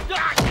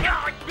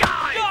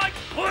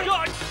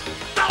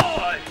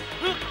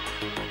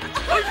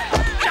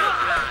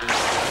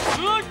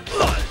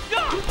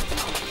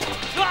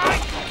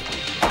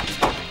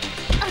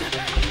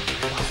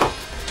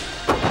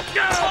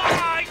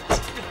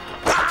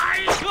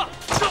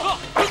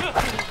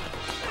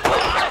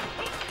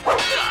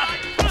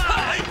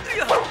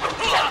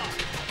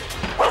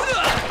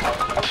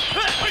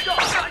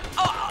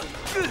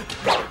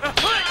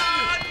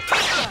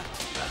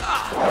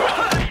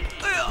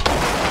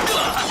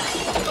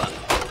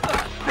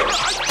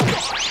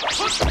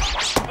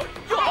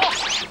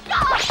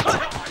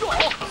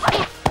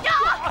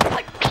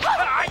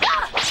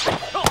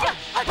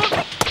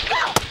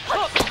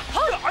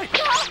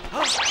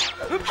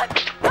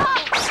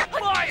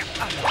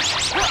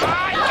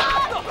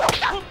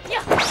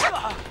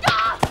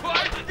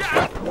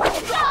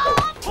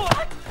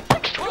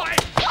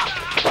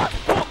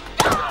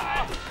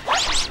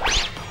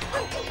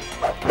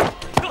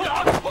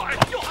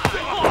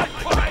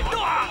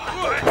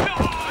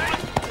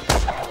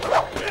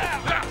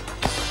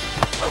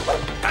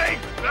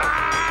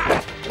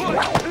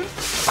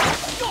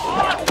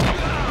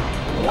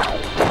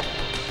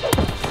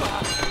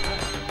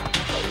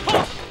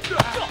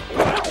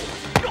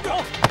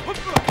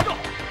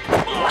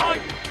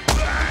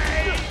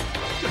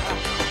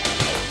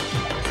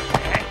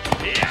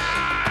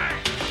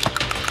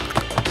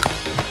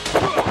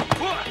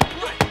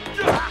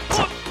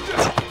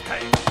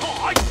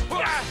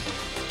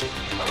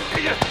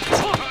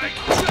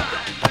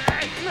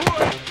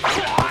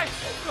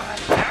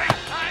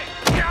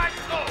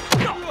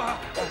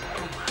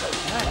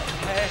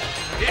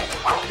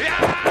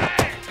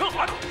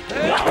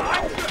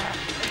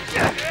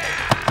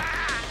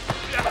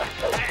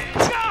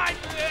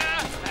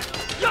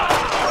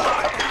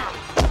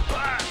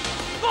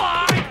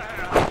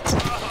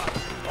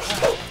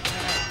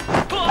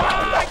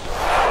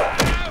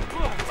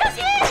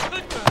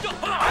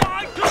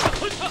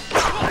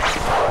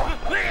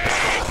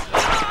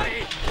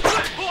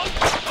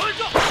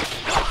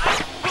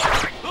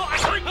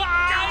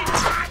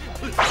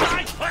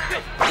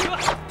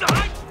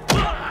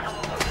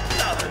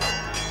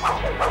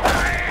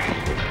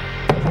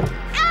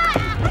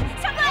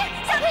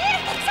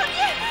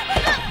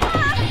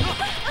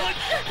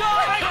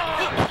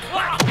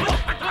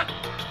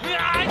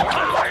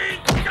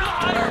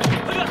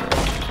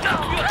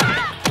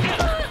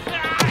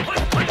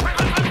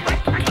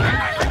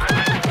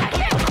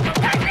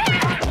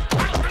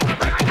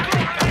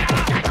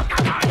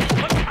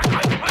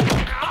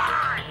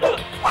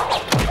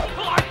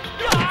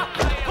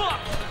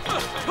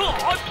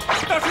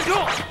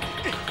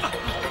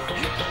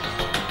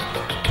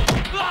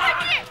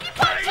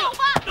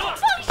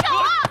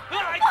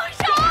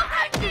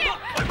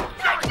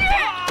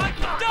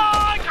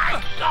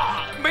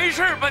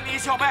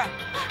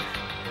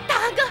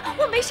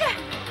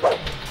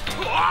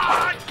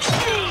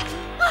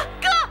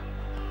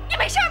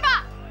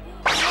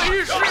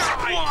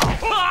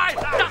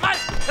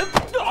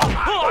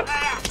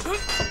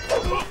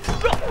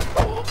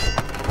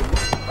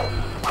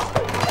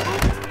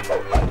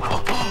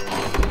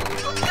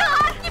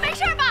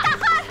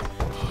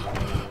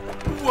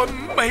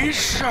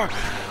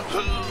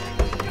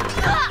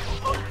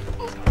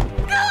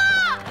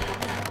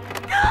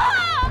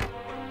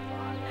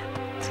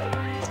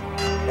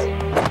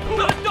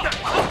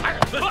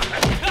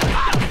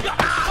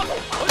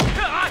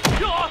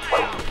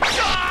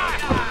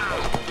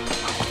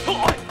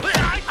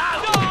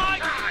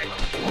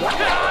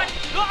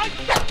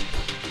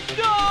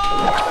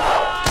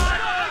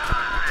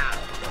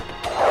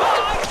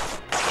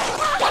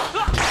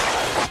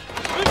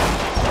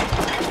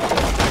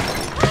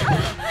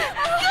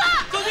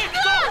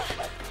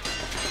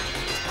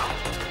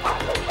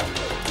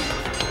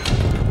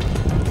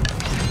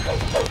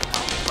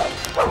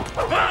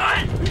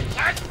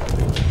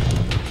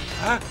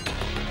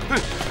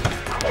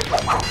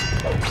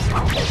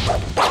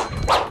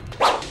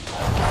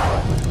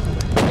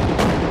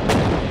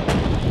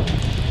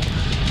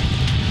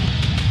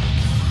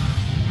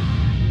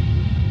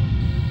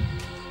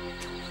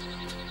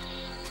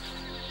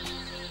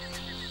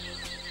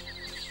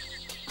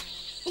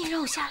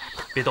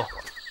别动，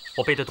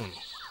我背得动你。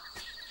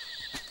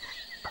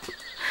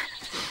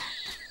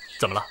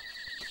怎么了？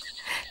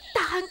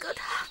大汉哥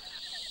他，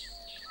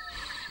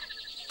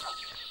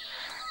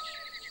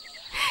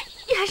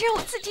你还是让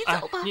我自己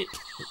走吧。你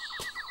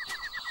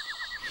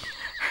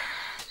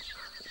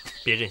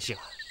别任性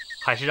了，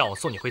还是让我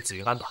送你回紫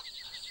云庵吧。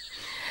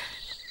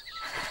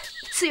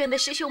寺院的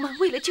师兄们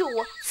为了救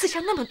我，死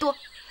伤那么多，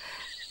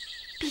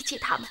比起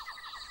他们，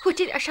我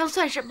这点伤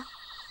算什么？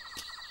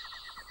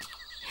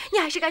你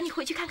还是赶紧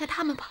回去看看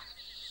他们吧。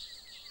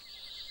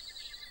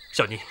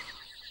小妮，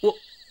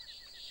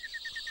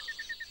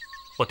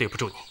我对不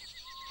住你。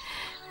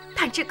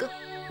谭志哥，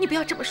你不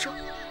要这么说，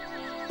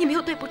你没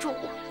有对不住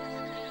我。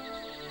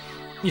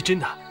你真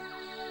的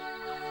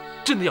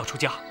要出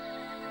家？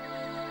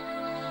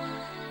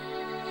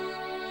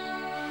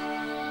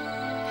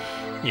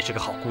你是个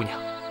好姑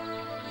娘，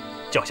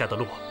脚下的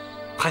路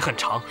还很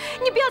长。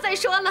你不要再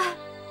说了，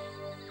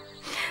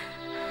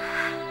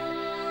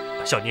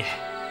小妮。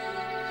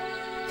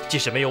即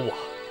使没有我，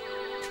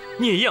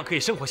你也一样可以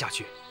生活下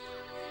去，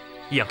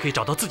一样可以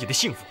找到自己的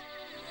幸福。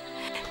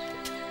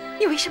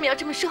你为什么要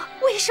这么说？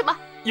为什么？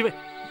因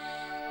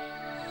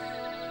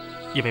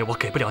为我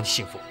给不了你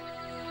幸福。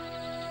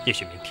也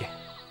许明天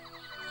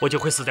我就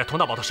会死在佟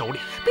大宝的手里。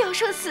不要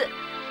说死，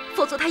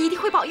否则他一定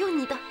会保佑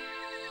你的。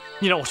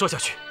你让我说下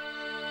去，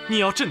你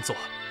也要振作，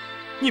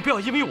你不要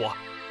因为我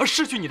而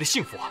失去你的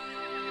幸福啊！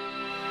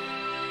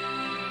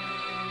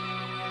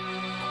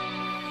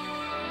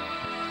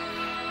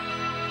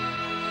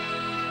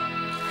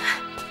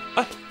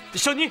哎，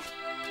小妮。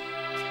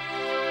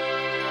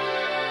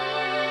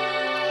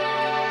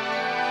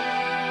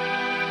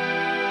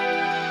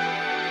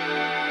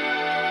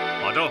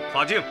法正、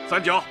法净、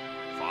三角、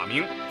法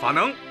明、法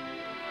能，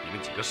你们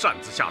几个擅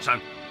自下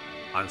山，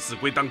按寺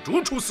规当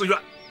逐出寺院。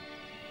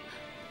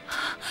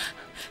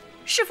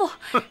师父，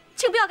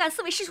请不要赶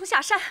4位师兄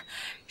下山，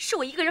是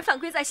我一个人犯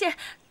规在先，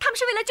他们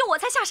是为了救我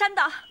才下山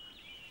的。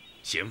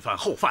先犯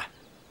后犯，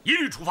一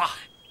律处罚。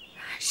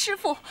师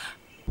父。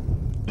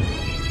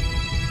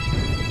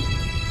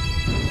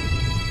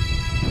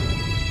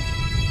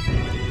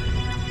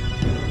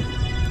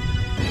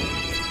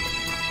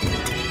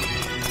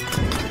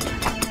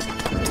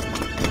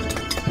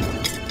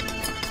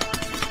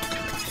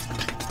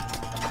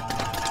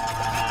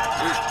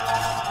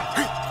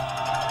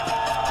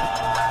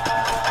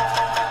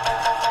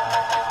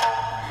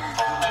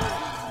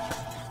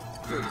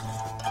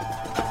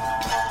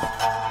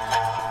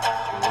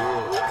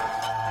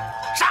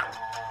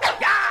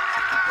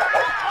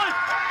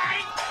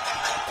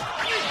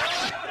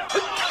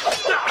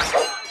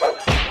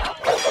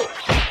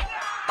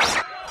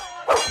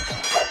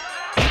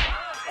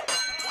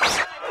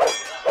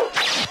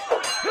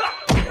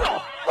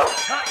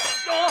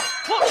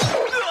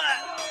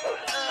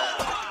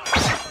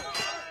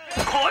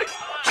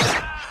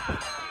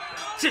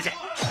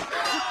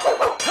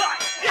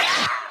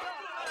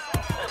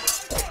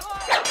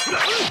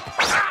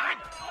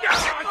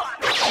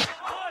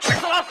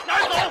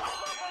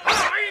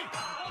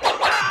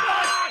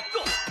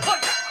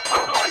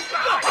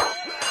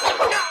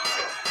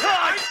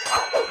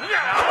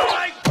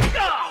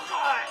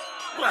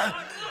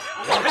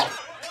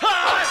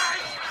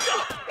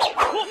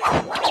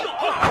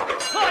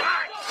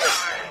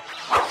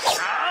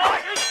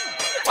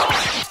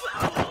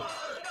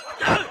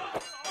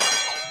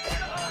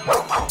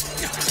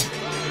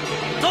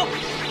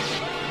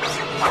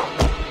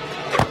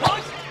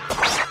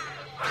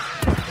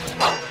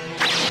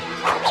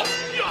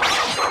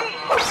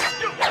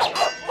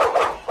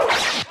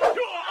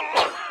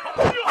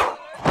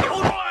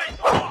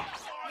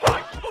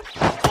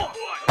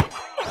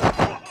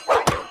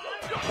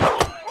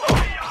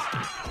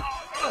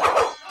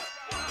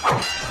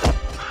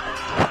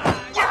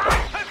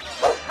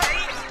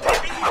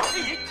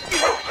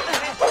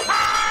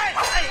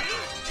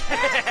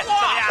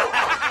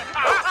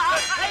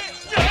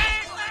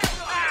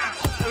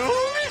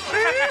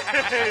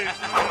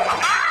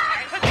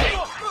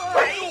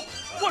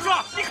我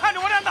说，你看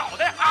着我俩脑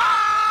袋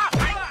啊！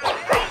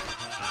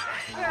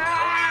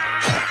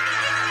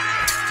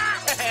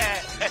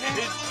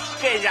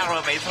这家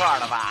伙没错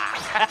了吧？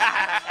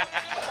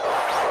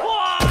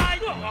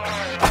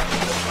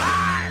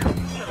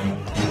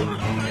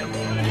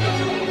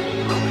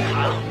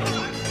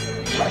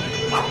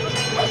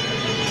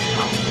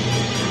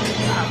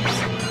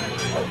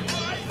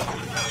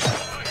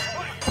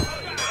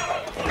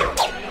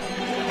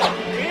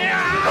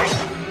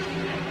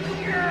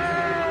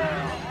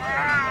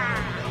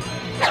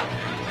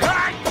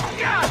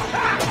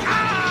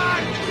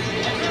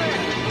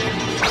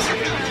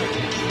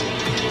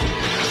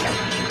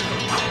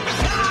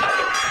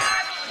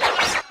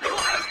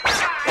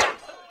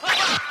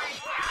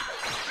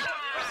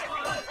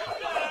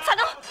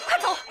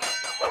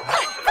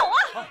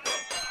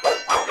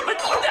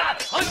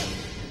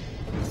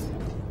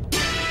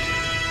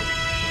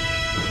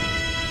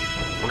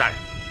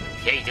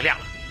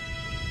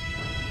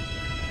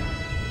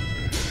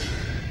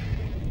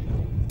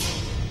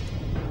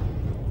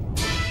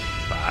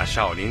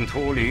少林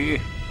秃驴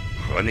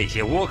和那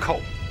些倭寇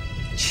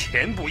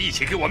全部一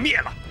起给我灭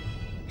了！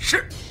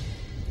是。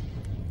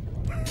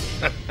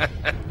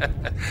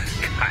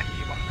看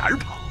你往哪儿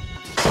跑！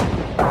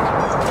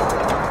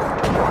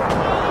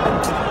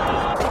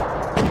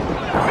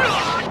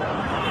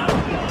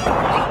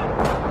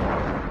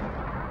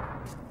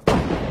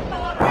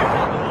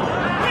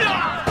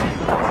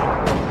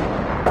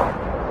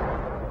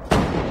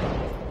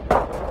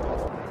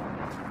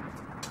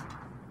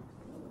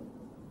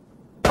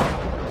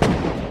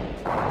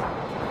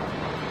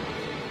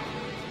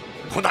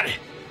佟大人，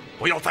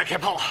不要再开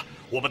炮了，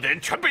我们的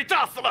人全被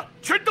炸死了，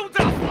全都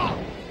炸死了。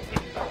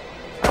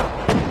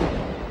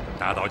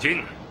大岛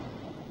君，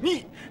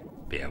你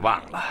别忘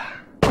了，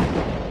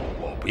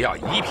我不要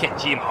一片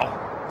鸡毛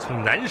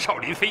从南少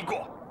林飞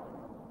过。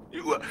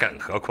更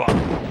何况，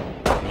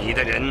你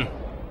的人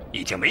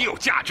已经没有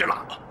价值了，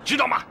知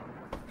道吗？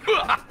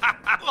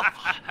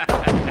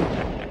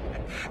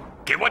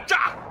给我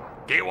炸！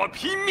给我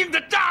拼命的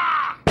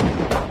炸！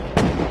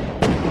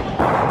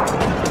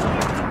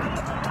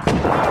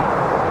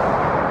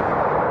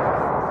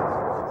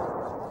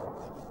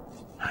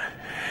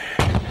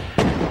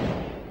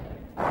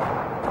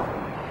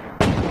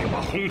给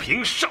我轰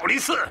平少林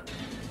寺！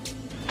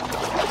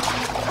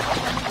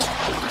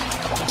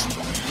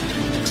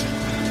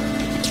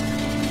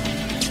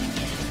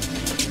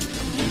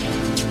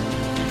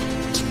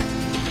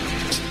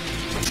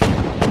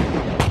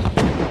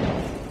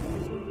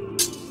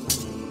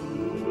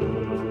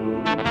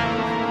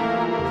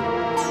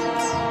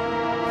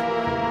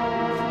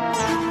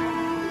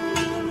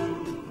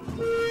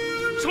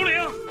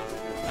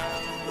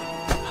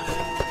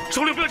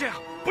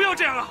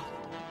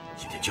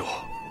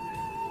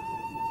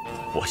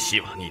我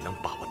希望你能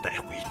把我带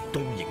回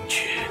东营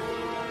去。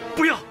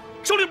不要，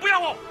首领不要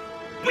我，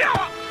不要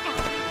啊！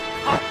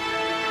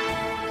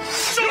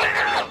首领，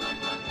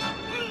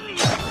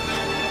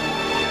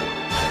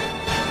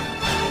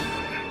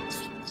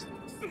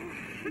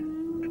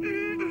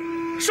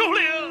首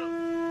领。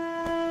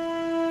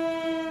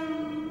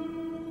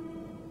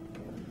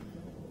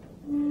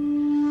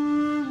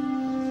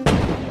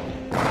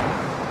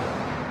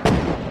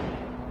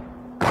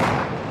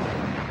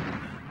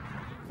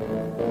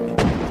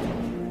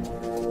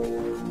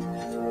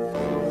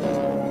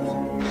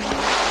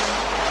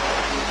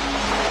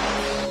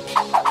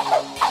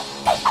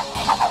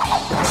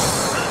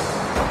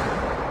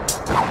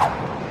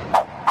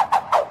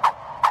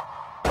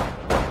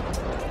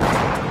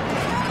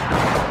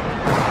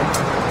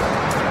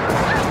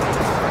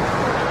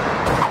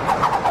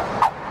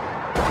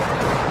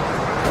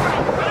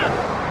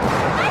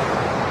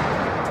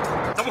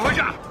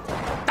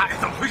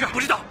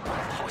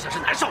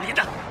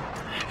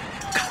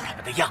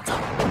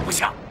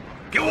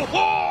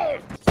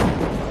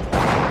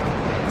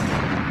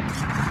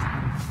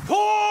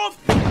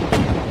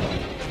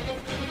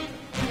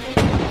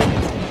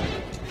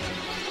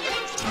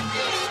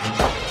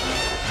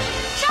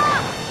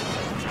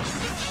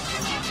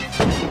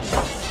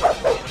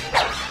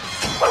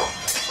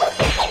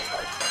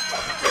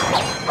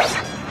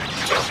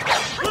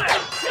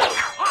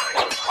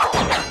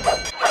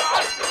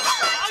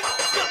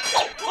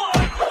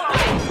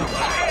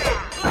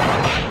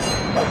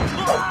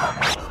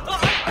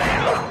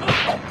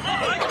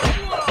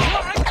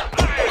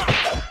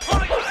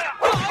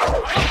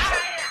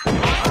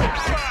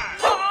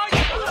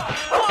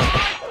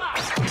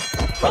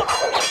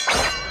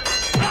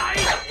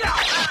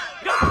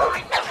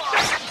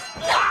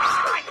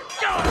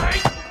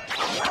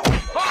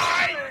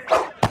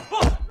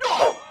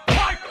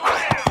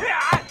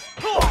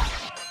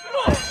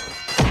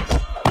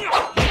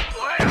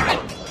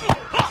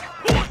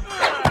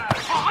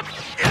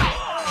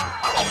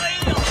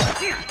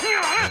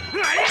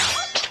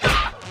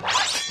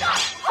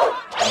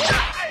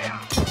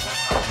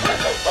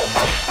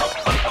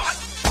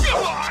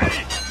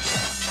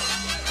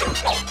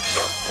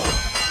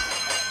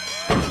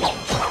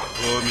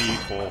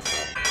夫。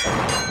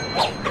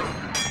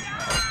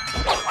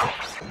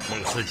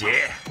孟思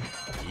杰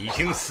已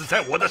经死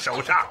在我的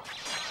手上，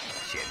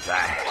现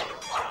在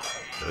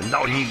轮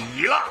到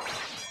你了。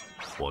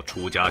我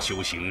出家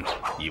修行，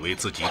以为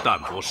自己淡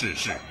泊世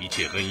事，一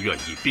切恩怨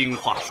以冰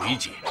化水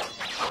解。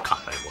看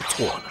来我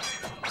错了，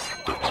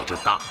对你这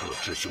大恶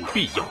之凶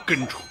必要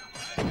根除，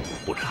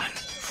不然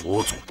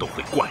佛祖都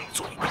会怪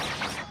罪。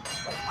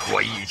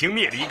我已经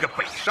灭了一个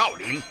北少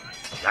林，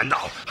难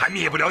道还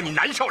灭不了你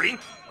南少林？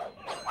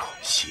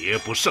邪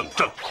不胜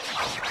正。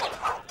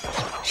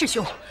师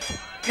兄，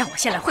让我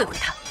先来会会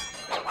他。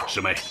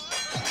师妹，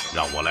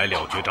让我来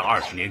了结这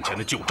20年前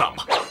的旧账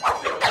吧。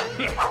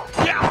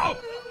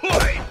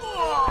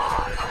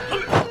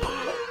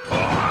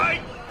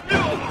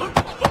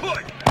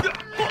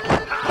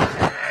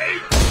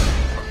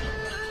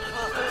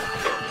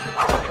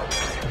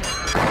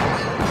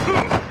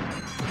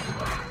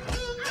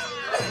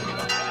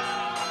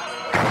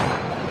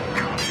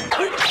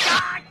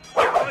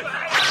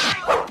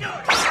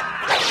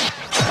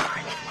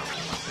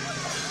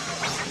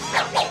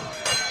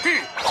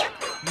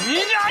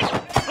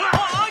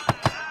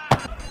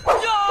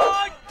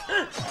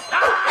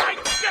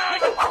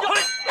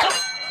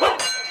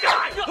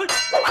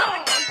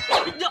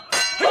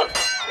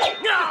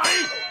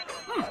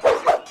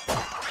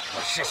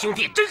师兄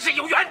弟真是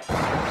有缘。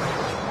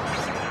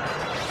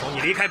从你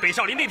离开北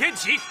少林那天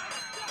起，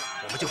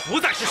我们就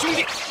不再是兄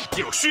弟，只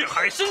有血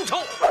海深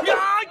仇。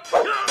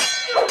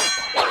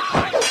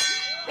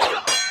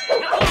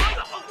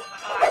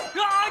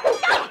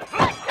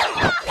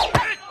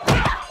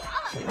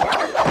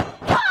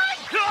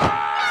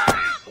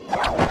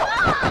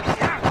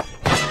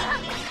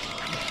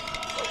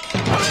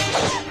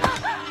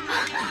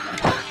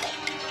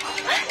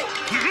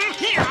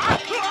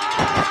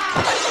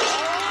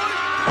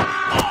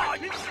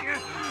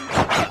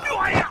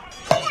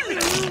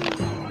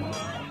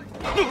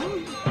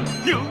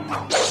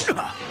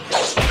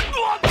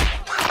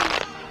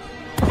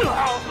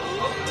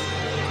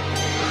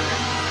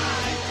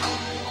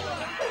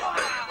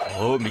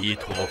阿弥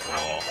陀佛。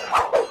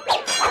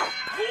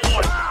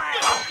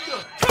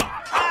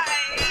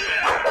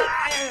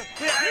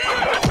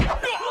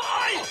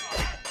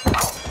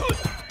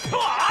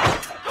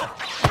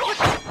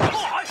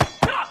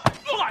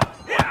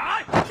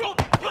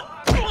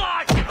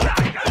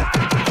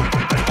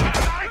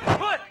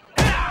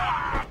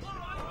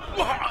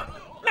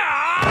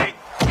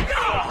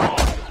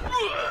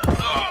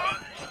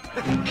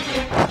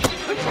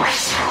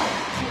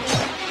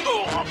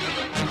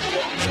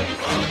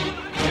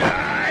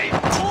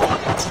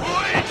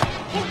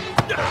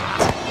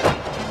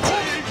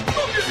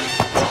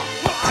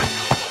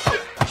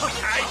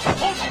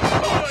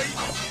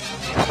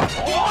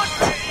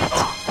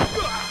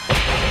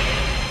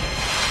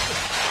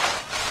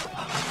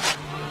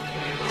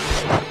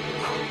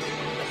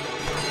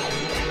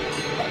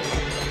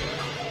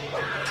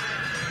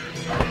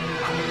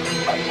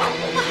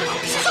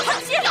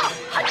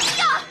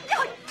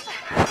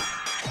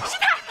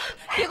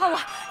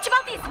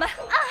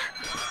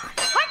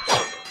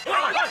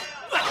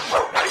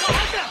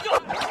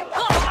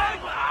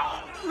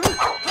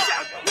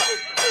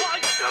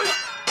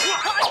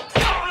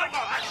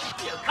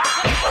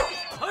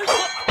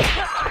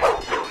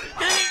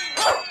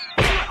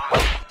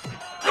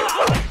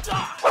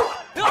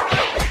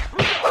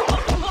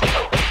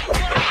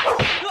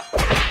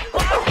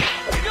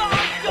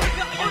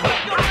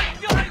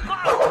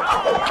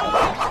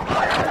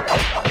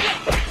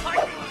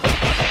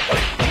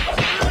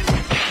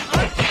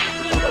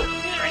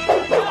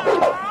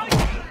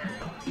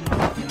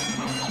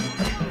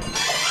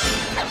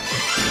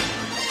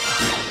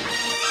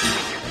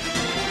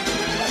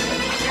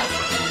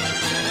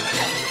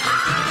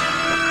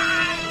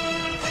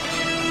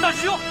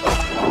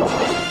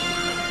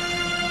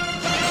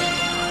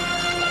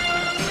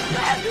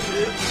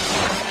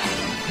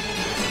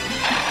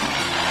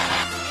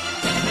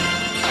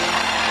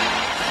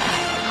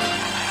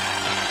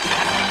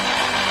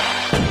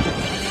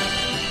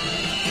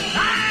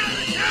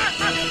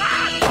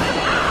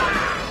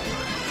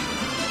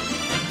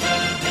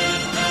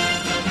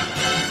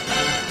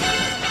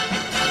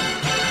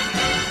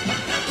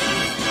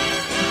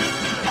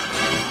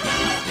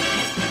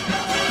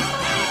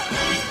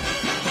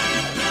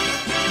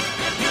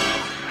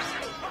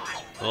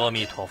阿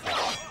弥陀佛。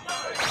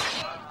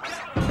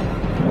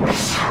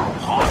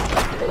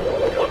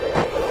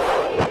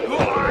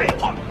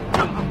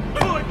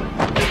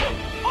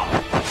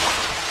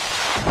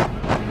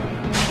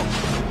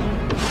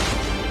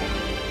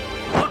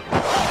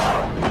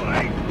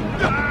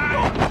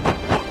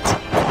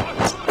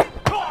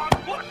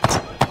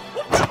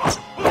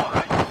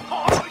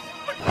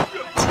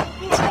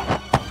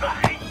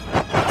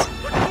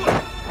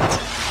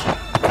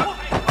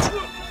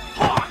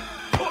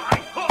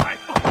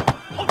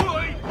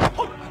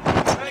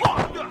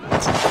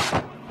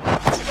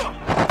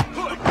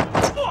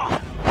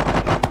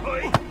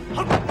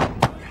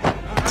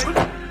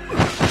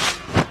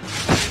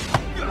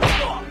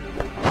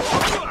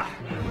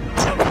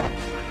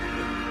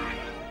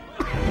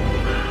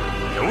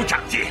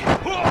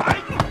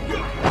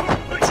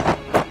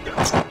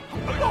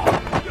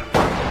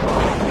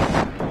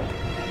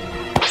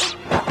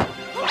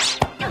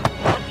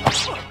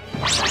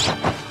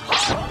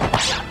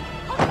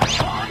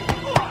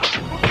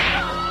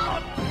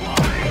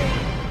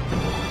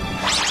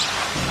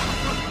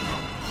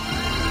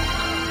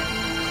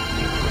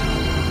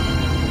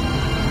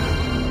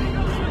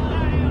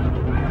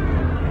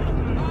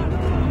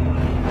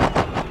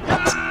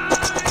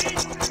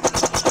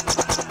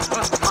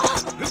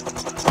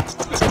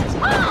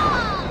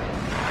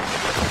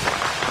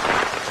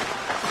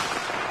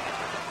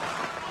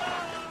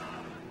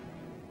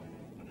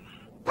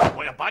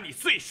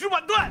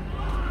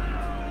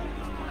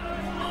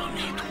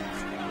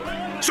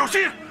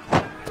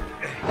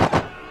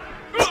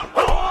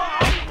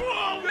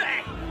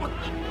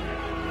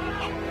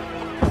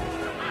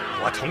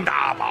佟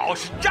大宝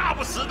是炸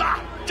不死的，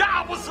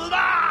炸不死的！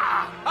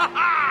哈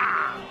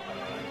哈！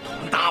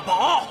佟大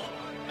宝，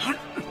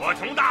我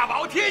佟大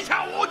宝天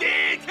下无敌，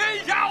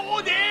天下无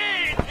敌，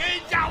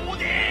天下无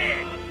敌！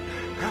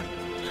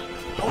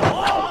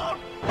哦！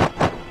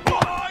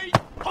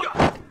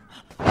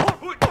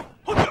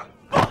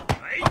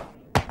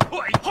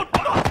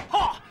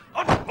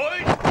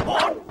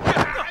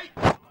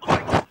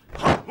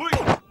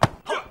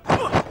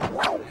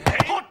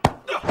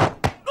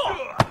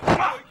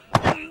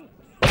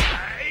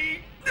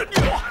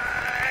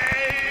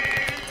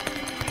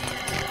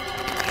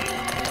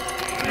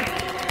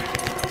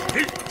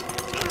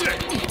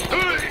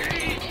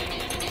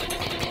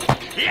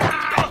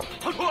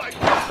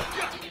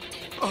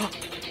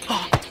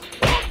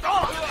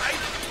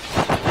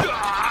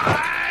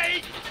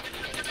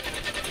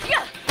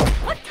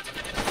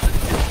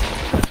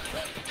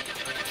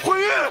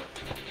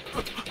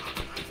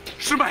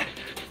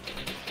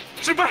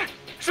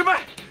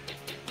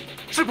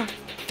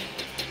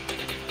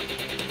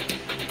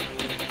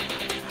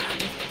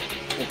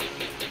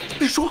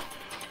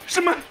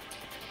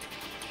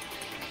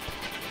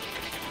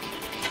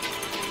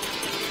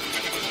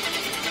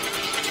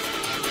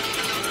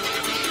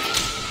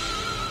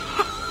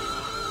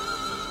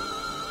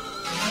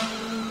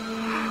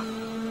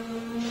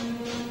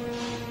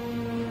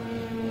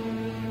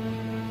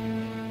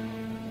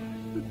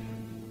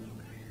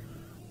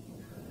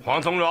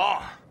 黄从容，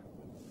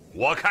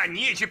我看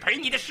你也去陪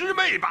你的师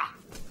妹吧。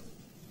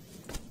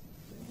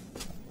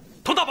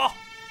佟大宝，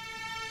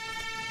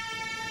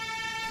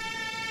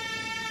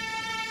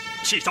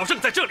戚小胜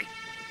在这里。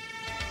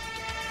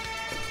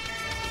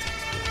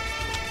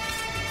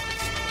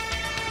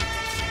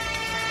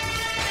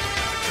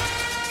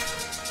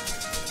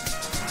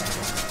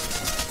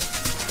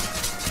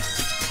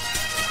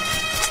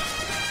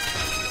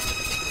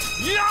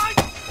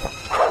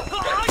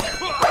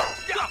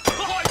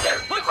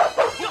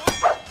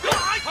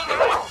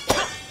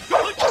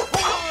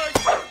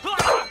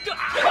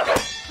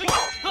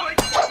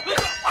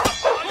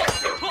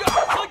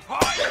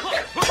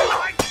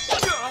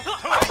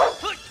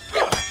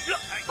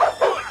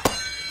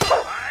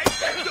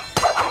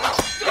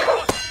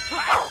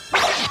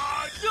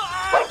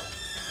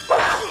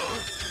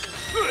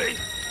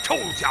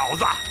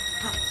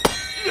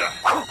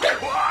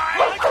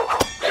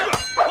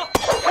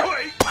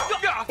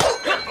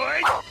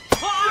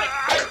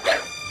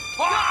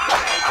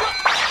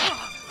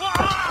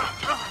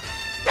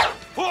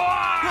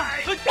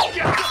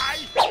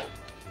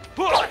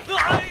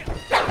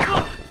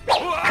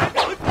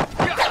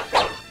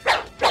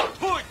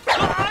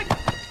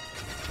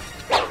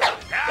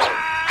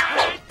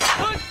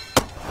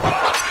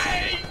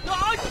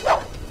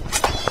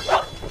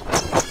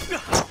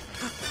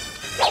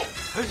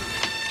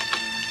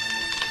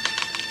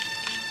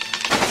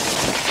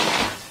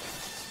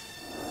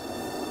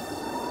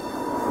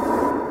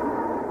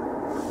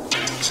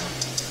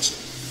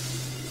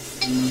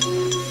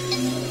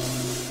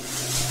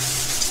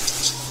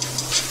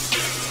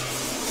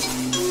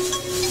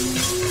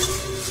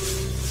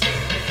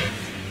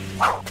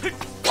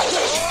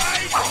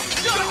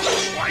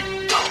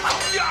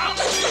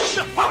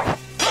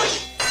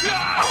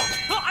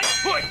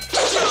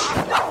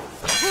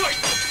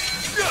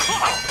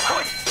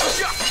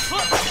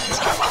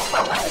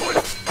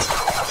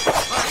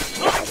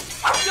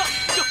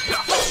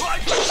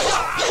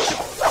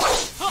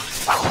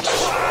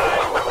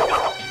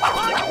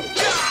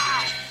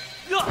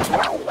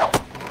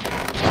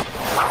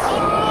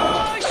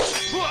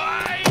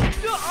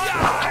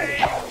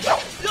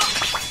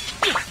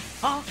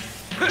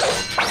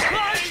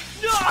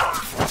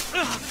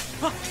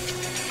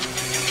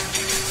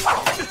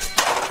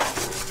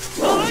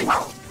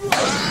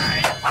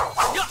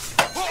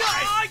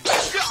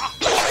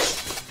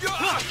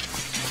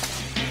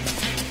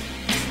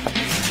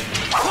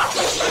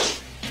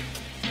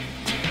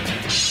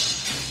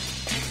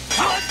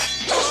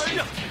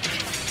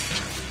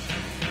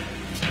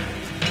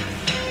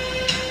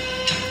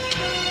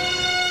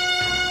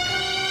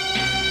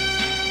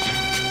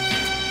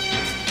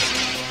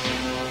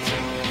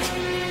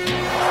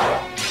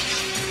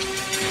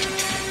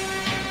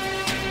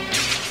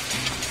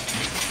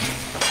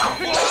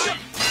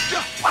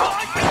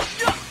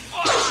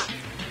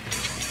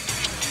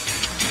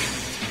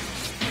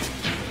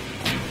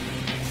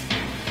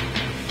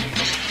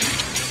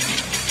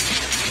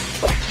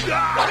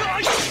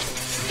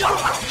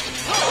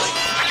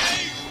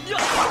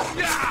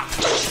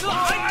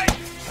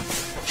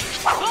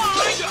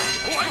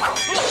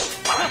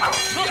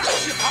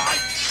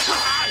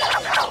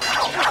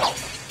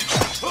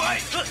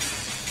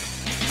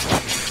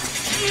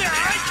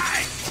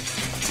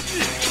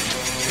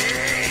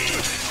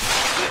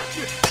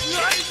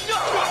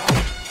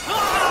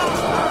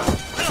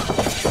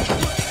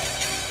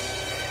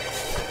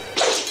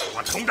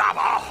我佟大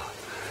宝，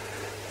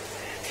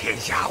天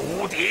下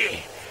无敌，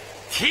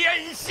天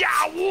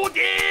下无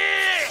敌！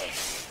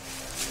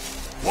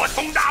我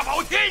佟大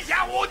宝天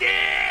下无敌！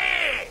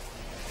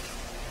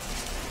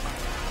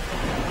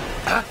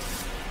啊！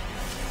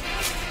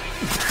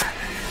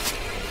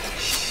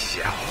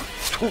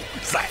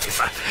崽子，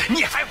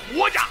你还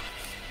活着！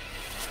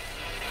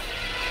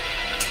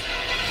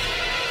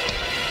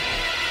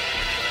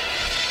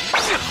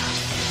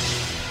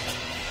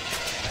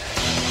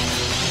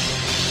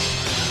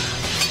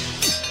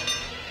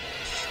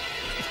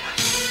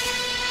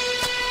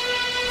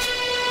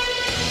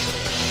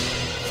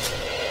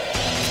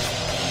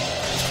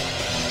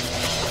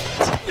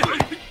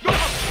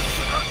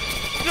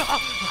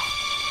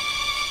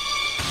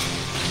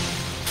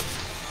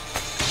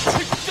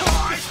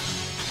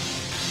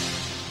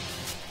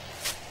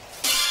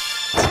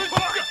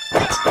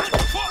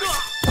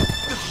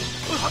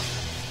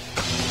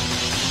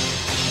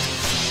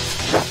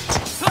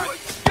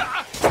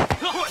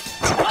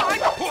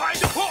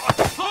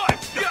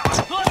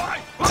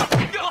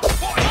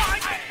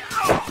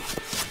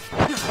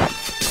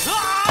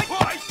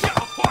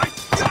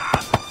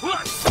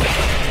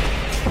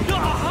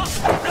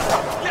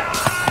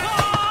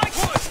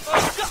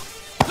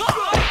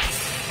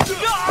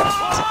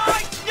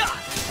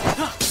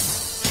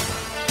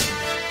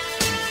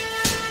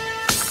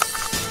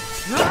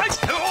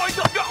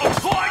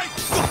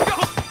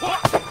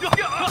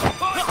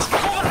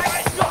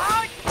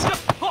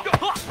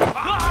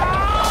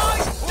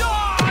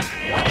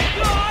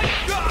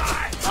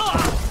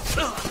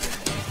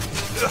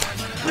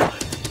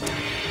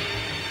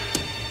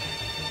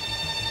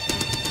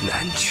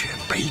南拳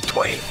北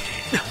腿，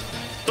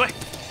对，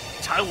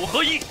禅武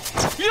合一。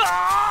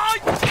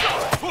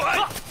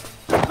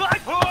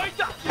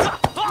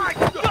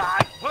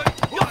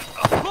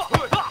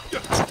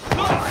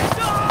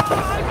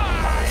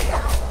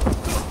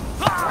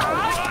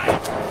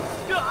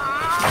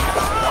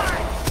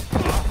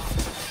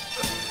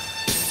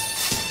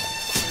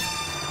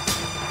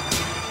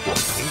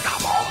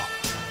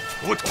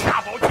我佟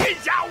大宝天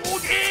下无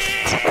敌！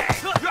怎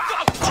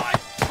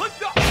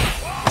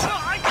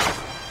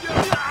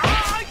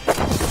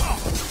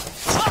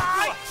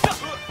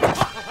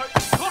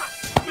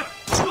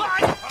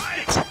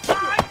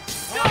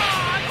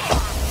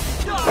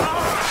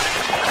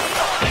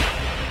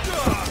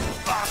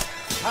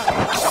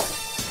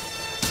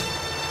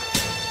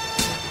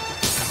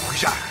么回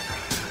事？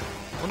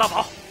佟大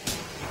宝，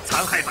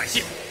残害百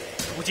姓，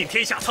毒尽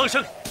天下苍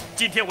生，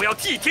今天我要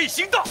替天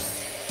行道。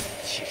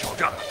齐少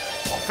正，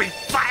我非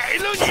宰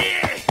了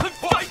你！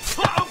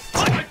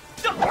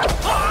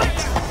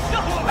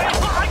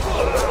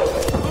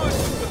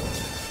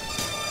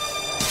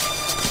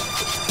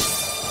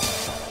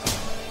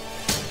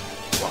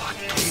我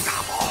佟大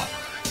宝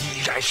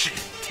依然是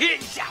天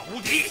下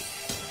无敌，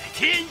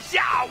天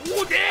下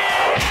无敌！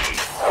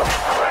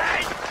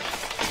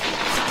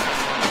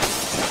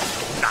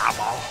佟大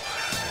宝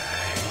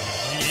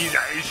依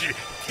然是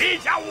天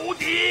下无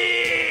敌，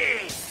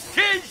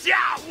天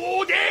下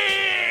无敌！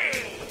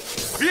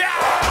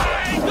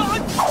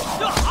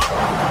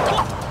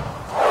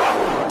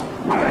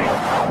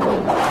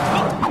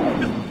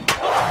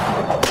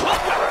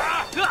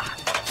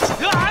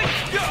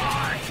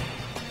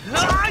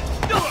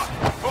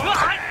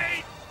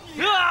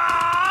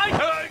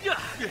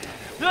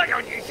要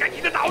拧下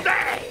你的脑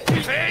袋！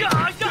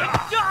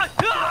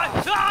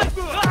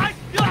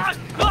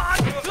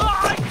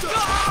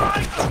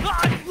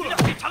让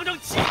你尝尝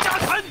齐家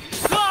拳！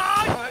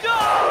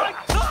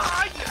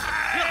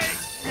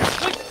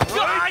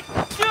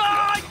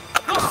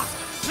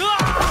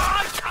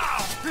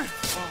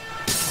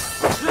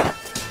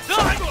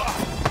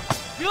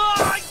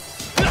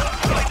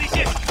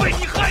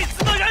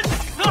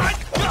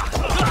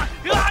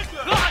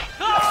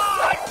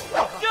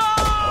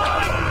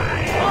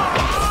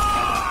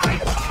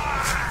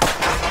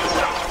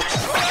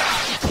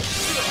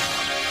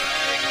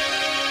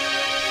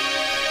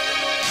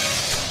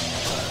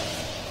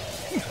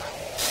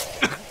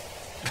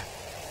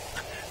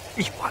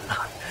你完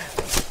了！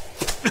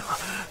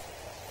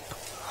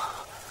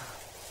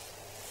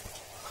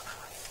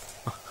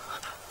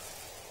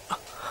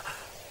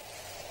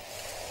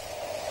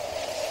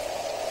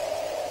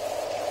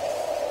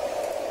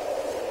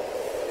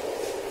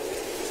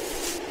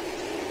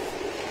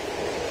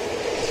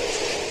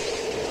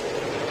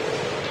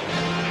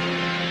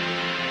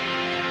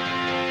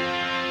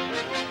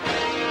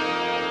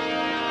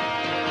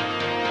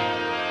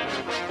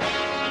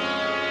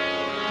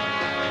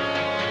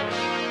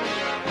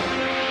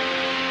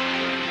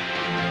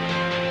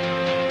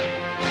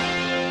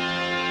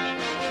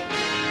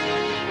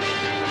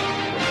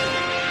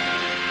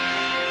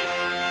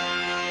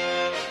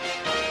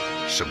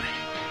师妹，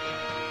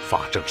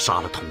法正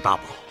杀了佟大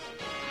宝，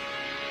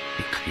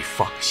你可以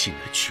放心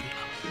的去了。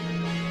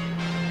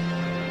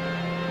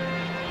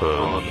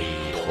阿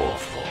弥陀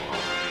佛。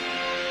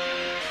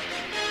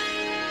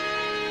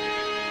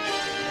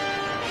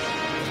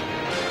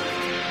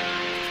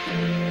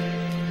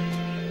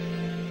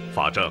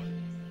法正，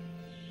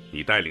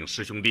你带领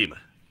师兄弟们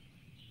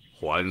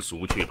还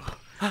俗去吧。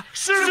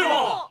师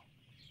父，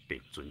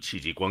令尊戚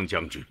继光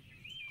将军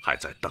还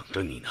在等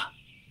着你呢。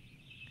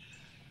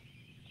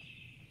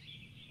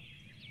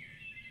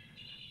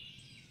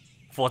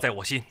佛在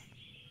我心，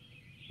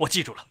我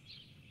记住了。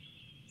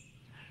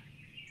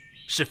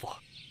师傅，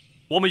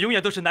我们永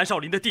远都是南少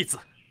林的弟子。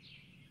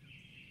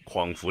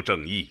匡扶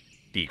正义，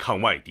抵抗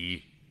外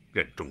敌，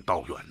任重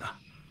道远呐。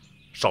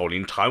少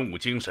林禅武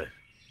精神，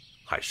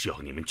还需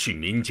要你们去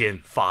民间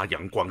发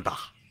扬光大。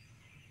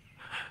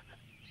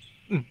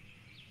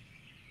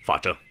法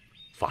正、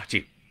法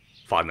净、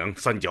法能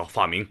三角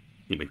法明，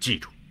你们记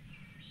住，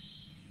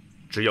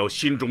只要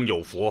心中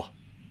有佛，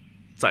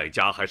在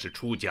家还是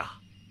出家，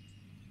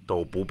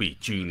都不必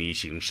拘泥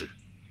行事。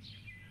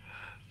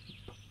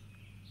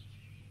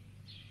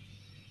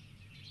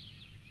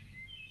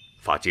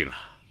法净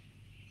啊，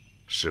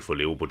师父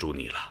留不住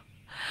你了。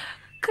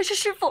可是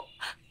师傅，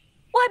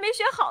我还没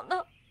学好呢。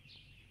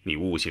你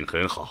悟性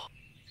很好，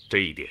这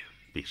一点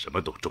比什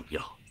么都重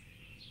要。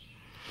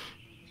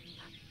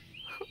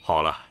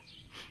好了，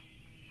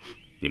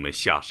你们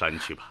下山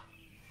去吧。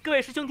各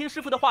位师兄听师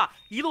傅的话，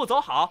一路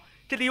走好。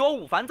这里有我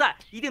武凡在，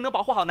一定能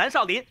保护好南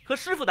少林和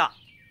师傅的。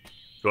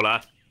若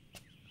兰，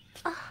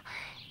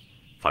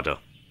法正，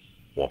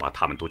我把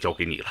他们都交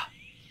给你了，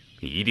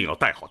你一定要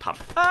带好他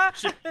们。哎，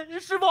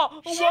师傅，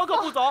我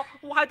可不走，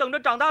我还等着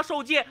长大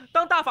受戒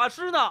当大法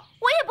师呢。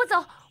我也不走，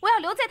我要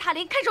留在塔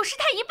林看守师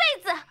太一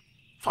辈子。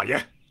法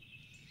言，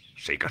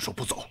谁敢说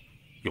不走，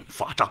用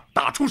法杖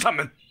打出山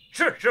门。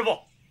是师傅。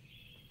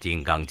《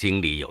金刚经》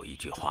里有一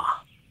句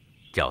话，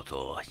叫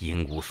做“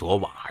因无所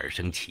往而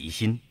生其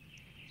心”，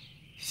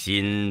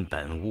心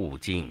本物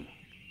境，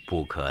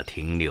不可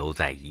停留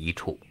在一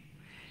处，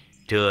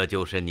这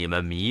就是你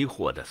们迷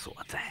惑的所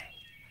在。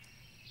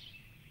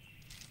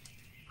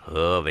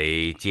何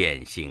为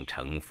见性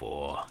成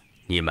佛？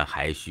你们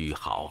还需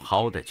好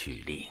好的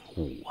去领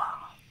悟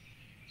啊！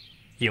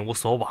因无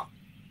所往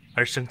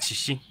而生其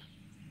心，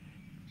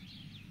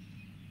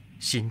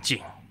心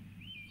静，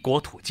国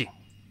土静。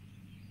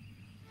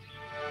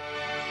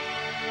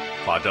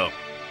法正，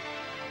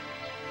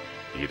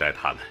你带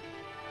他们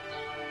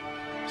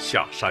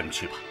下山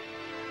去吧。